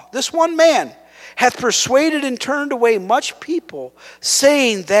one man, hath persuaded and turned away much people,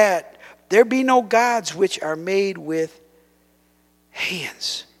 saying that there be no gods which are made with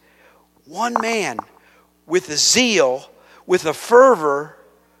hands. One man with a zeal, with a fervor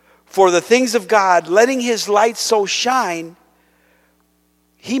for the things of God, letting his light so shine,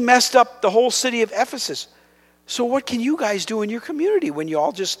 he messed up the whole city of Ephesus. So what can you guys do in your community when you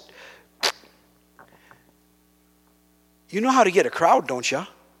all just... You know how to get a crowd, don't you?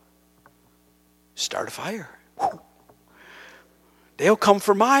 Start a fire. They'll come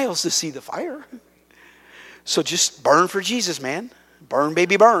for miles to see the fire. So just burn for Jesus, man. Burn,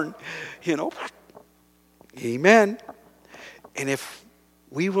 baby, burn. You know. Amen. And if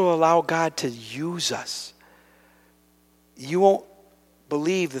we will allow God to use us, you won't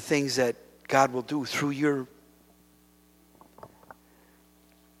believe the things that God will do through your...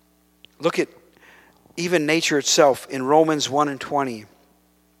 Look at even nature itself in Romans 1:20.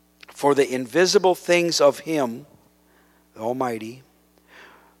 For the invisible things of him, the Almighty,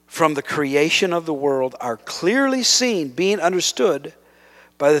 from the creation of the world are clearly seen, being understood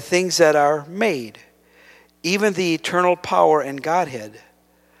by the things that are made, even the eternal power and Godhead,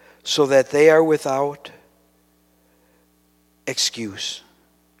 so that they are without excuse.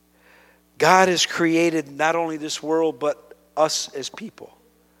 God has created not only this world, but us as people.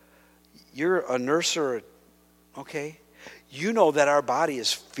 You're a nurse or okay? You know that our body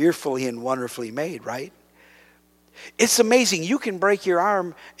is fearfully and wonderfully made, right? It's amazing. You can break your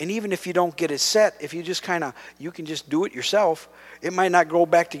arm, and even if you don't get it set, if you just you can just do it yourself. It might not grow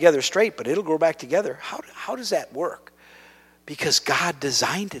back together straight, but it'll grow back together. How does that work? Because God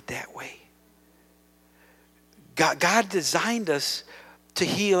designed it that way. God designed us to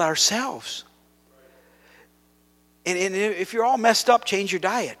heal ourselves. And if you're all messed up, change your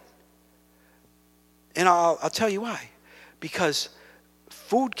diet. And I'll tell you why. Because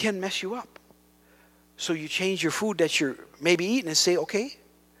food can mess you up. So you change your food that you're maybe eating and say, okay,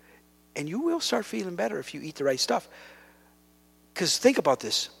 and you will start feeling better if you eat the right stuff. Because think about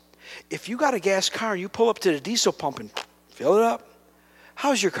this. If you got a gas car and you pull up to the diesel pump and fill it up,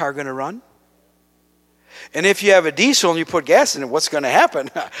 how's your car going to run? And if you have a diesel and you put gas in it, what's going to happen?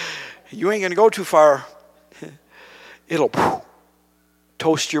 You ain't going to go too far. It'll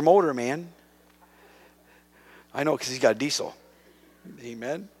toast your motor, man. I know because he's got a diesel.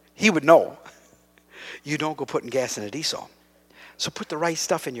 Amen. He would know. You don't go putting gas in a diesel. So put the right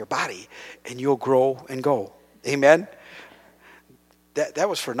stuff in your body, and you'll grow and go. Amen? That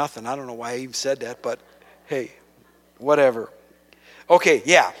was for nothing. I don't know why I even said that, but hey, whatever. Okay,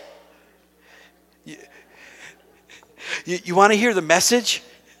 yeah. You want to hear the message?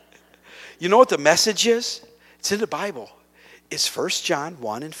 You know what the message is? It's in the Bible. It's 1 John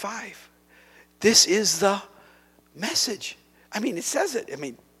 1 and 5. This is the message. I mean, it says it. I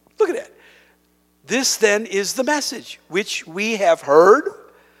mean, look at it. This then is the message which we have heard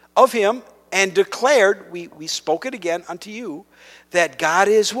of him and declared, we spoke it again unto you, that God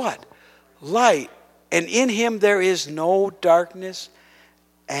is what? Light. And in him there is no darkness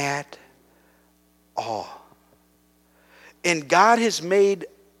at all. And God has made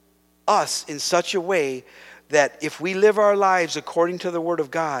us in such a way that if we live our lives according to the Word of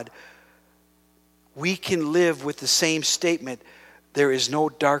God, we can live with the same statement, there is no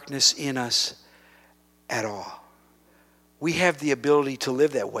darkness in us at all. We have the ability to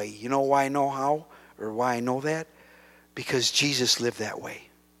live that way. You know why I know how, or why I know that? Because Jesus lived that way.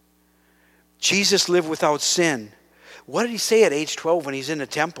 Jesus lived without sin. What did he say at age 12 when he's in the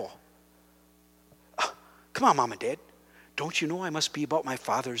temple? Oh, come on, Mom and Dad. Don't you know I must be about my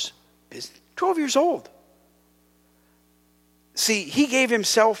Father's business? 12 years old. See, he gave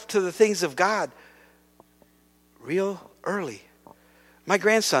himself to the things of God real early. My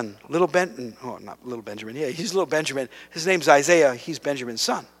grandson, little Benjamin, oh, not little Benjamin, yeah, he's little Benjamin. His name's Isaiah. He's Benjamin's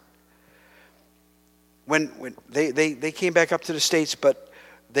son. When they came back up to the States, but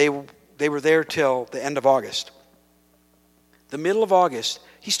they were there till the end of August. The middle of August,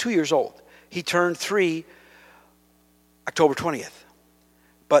 he's 2 years old. He turned 3 October 20th.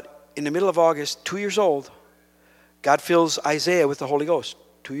 But in the middle of August, 2 years old, God fills Isaiah with the Holy Ghost.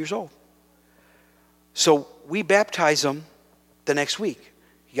 2 years old. So we baptize him the next week.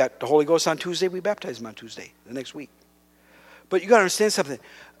 He got the Holy Ghost on Tuesday. We baptize him on Tuesday, the next week. But you got to understand something.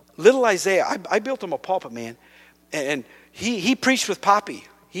 Little Isaiah, I built him a pulpit, man. And he preached with Poppy.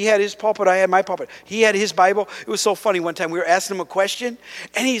 He had his pulpit, I had my pulpit. He had his Bible. It was so funny. One time we were asking him a question,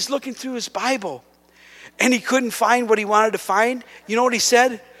 and he's looking through his Bible. And he couldn't find what he wanted to find. You know what he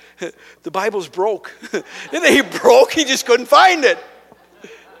said? The Bible's broke. And then he broke, he just couldn't find it.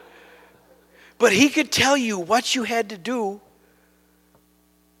 But he could tell you what you had to do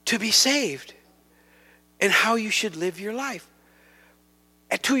to be saved and how you should live your life.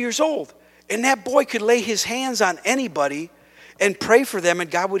 At 2 years old. And that boy could lay his hands on anybody and pray for them and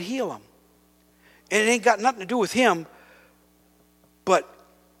God would heal them. And it ain't got nothing to do with him, but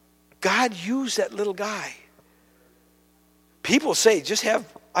God used that little guy. People say, just have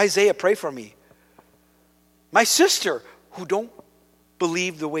Isaiah pray for me. My sister, who don't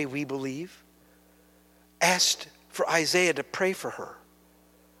believe the way we believe, asked for Isaiah to pray for her.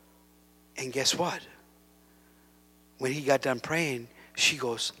 And guess what? When he got done praying, she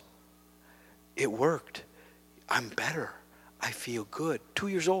goes, it worked. I'm better. I feel good. 2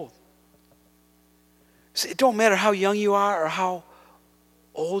 years old. So it don't matter how young you are or how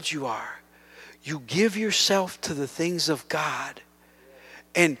old you are. You give yourself to the things of God.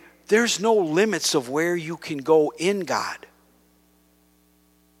 And there's no limits of where you can go in God.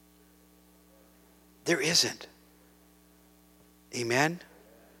 There isn't. Amen?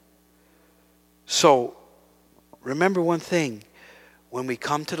 So, remember one thing. When we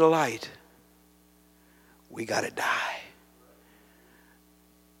come to the light, we got to die.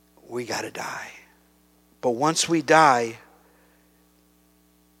 We got to die. But once we die,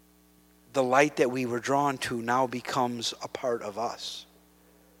 the light that we were drawn to now becomes a part of us.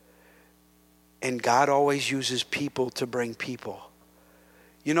 And God always uses people to bring people.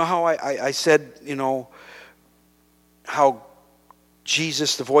 You know how I said, how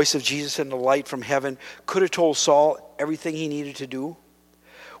Jesus, the voice of Jesus and the light from heaven, could have told Saul everything he needed to do?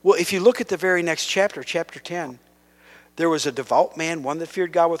 Well, if you look at the very next chapter, chapter 10, there was a devout man, one that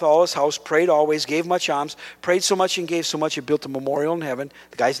feared God with all his house, prayed always, gave much alms, prayed so much and gave so much, he built a memorial in heaven.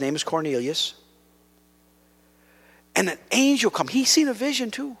 The guy's name is Cornelius. And an angel come. He seen a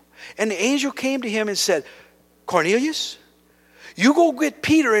vision too. And the angel came to him and said, Cornelius, you go get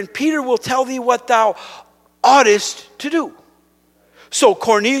Peter, and Peter will tell thee what thou oughtest to do. So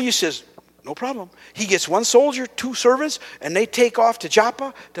Cornelius says, no problem. He gets one soldier, 2 servants, and they take off to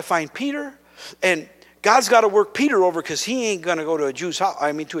Joppa to find Peter. And God's got to work Peter over because he ain't going to go to a Jew's house.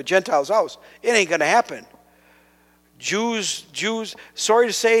 To a Gentile's house. It ain't going to happen. Jews, sorry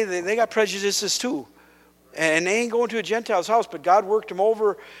to say, they got prejudices too. And they ain't going to a Gentile's house, but God worked him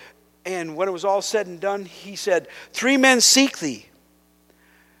over. And when it was all said and done, he said, 3 men seek thee.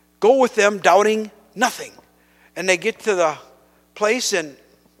 Go with them, doubting nothing. And they get to the place, and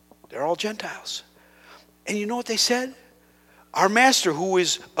they're all Gentiles. And you know what they said? Our master, who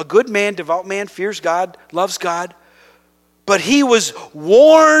is a good man, devout man, fears God, loves God, but he was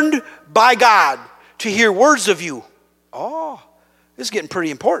warned by God to hear words of you. Oh, this is getting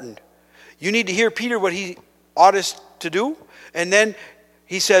pretty important. You need to hear Peter what he ought us to do. And then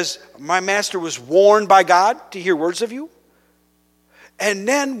he says, my master was warned by God to hear words of you. And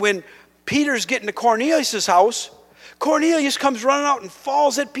then when Peter's getting to Cornelius' house, Cornelius comes running out and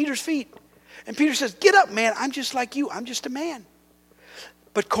falls at Peter's feet. And Peter says, get up, man. I'm just like you. I'm just a man.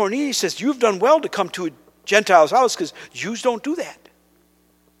 But Cornelius says, you've done well to come to a Gentile's house because Jews don't do that.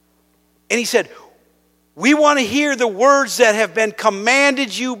 And he said, we want to hear the words that have been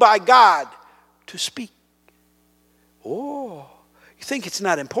commanded you by God to speak. Oh, you think it's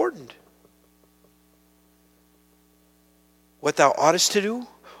not important? What thou oughtest to do,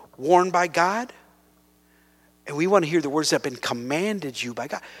 warned by God. And we want to hear the words that have been commanded you by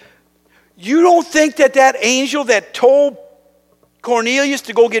God. You don't think that angel that told Cornelius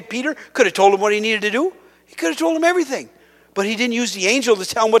to go get Peter could have told him what he needed to do? He could have told him everything. But he didn't use the angel to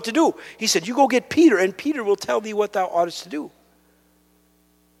tell him what to do. He said, you go get Peter, and Peter will tell thee what thou oughtest to do.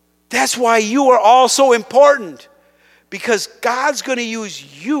 That's why you are all so important. Because God's going to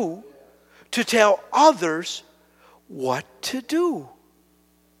use you to tell others what to do.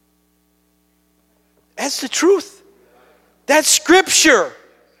 That's the truth. That's Scripture.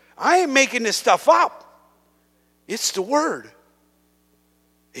 I ain't making this stuff up. It's the Word.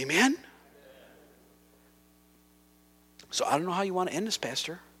 Amen? So I don't know how you want to end this,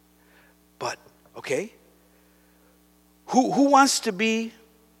 Pastor. But, okay. Who wants to be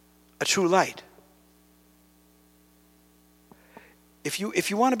a true light? If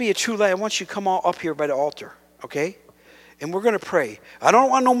you want to be a true light, I want you to come all up here by the altar, okay? And we're going to pray. I don't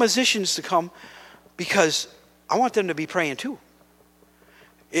want no musicians to come because I want them to be praying too.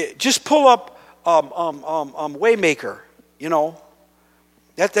 Just pull up Waymaker, you know.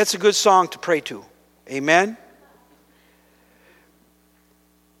 That's a good song to pray to. Amen?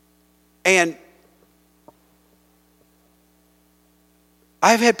 And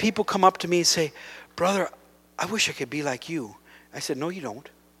I've had people come up to me and say, brother, I wish I could be like you. I said, no, you don't.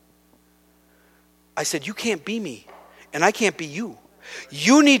 I said, you can't be me, and I can't be you.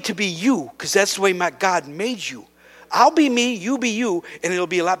 You need to be you, because that's the way my God made you. I'll be me, you be you, and it'll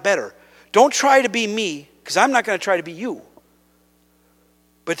be a lot better. Don't try to be me, because I'm not going to try to be you.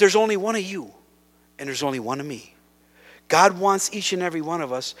 But there's only one of you, and there's only one of me. God wants each and every one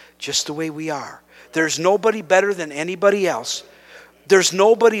of us just the way we are. There's nobody better than anybody else. There's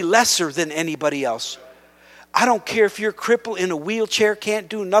nobody lesser than anybody else. I don't care if you're crippled in a wheelchair, can't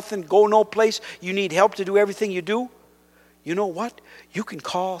do nothing, go no place, you need help to do everything you do. You know what? You can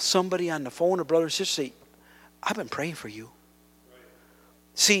call somebody on the phone, or brother or sister, say, I've been praying for you.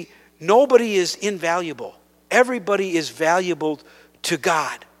 See, nobody is invaluable. Everybody is valuable to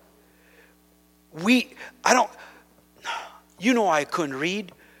God. You know I couldn't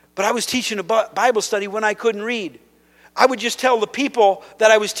read, but I was teaching a Bible study when I couldn't read. I would just tell the people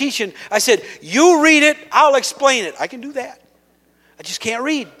that I was teaching, I said, you read it, I'll explain it. I can do that. I just can't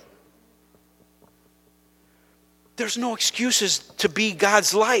read. There's no excuses to be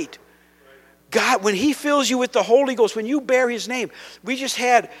God's light. God, when He fills you with the Holy Ghost, when you bear His name, we just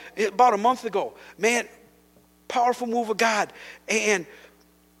had, about a month ago, man, powerful move of God. And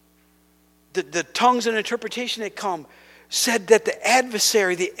the tongues and interpretation that come said that the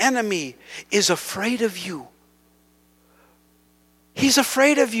adversary, the enemy, is afraid of you. He's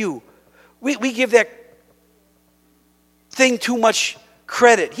afraid of you. We give that thing too much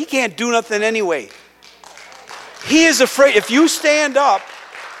credit. He can't do nothing anyway. He is afraid. If you stand up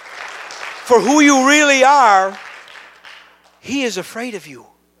for who you really are, he is afraid of you.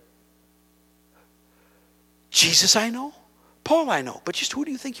 Jesus I know, Paul I know, but just who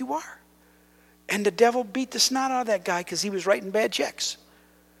do you think you are? And the devil beat the snot out of that guy because he was writing bad checks.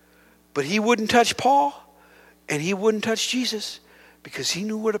 But he wouldn't touch Paul, and he wouldn't touch Jesus, because he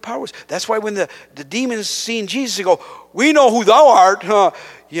knew where the power was. That's why when the demons seen Jesus, they go, we know who thou art,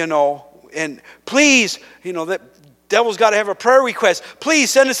 and please, that devil's got to have a prayer request. Please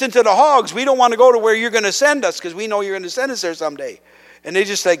send us into the hogs. We don't want to go to where you're going to send us, because we know you're going to send us there someday. And they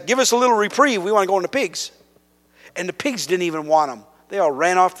just give us a little reprieve. We want to go in the pigs. And the pigs didn't even want them. They all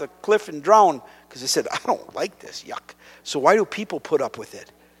ran off the cliff and drowned, because they said, I don't like this, yuck. So why do people put up with it?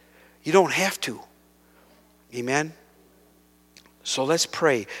 You don't have to. Amen? So let's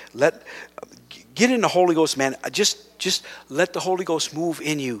pray. Get in the Holy Ghost, man. Just let the Holy Ghost move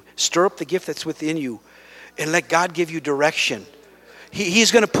in you. Stir up the gift that's within you. And let God give you direction.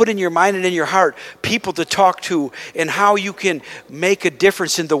 He's going to put in your mind and in your heart people to talk to and how you can make a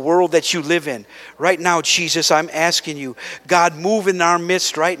difference in the world that you live in. Right now, Jesus, I'm asking you, God, move in our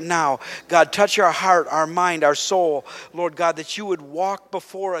midst right now. God, touch our heart, our mind, our soul, Lord God, that you would walk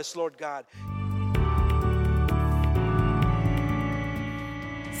before us, Lord God.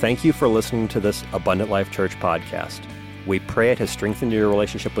 Thank you for listening to this Abundant Life Church podcast. We pray it has strengthened your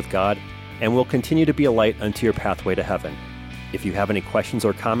relationship with God and will continue to be a light unto your pathway to heaven. If you have any questions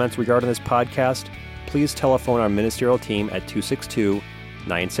or comments regarding this podcast, please telephone our ministerial team at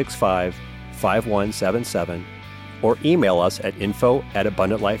 262-965-5177 or email us at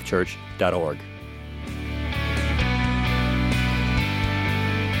info@abundantlifechurch.org.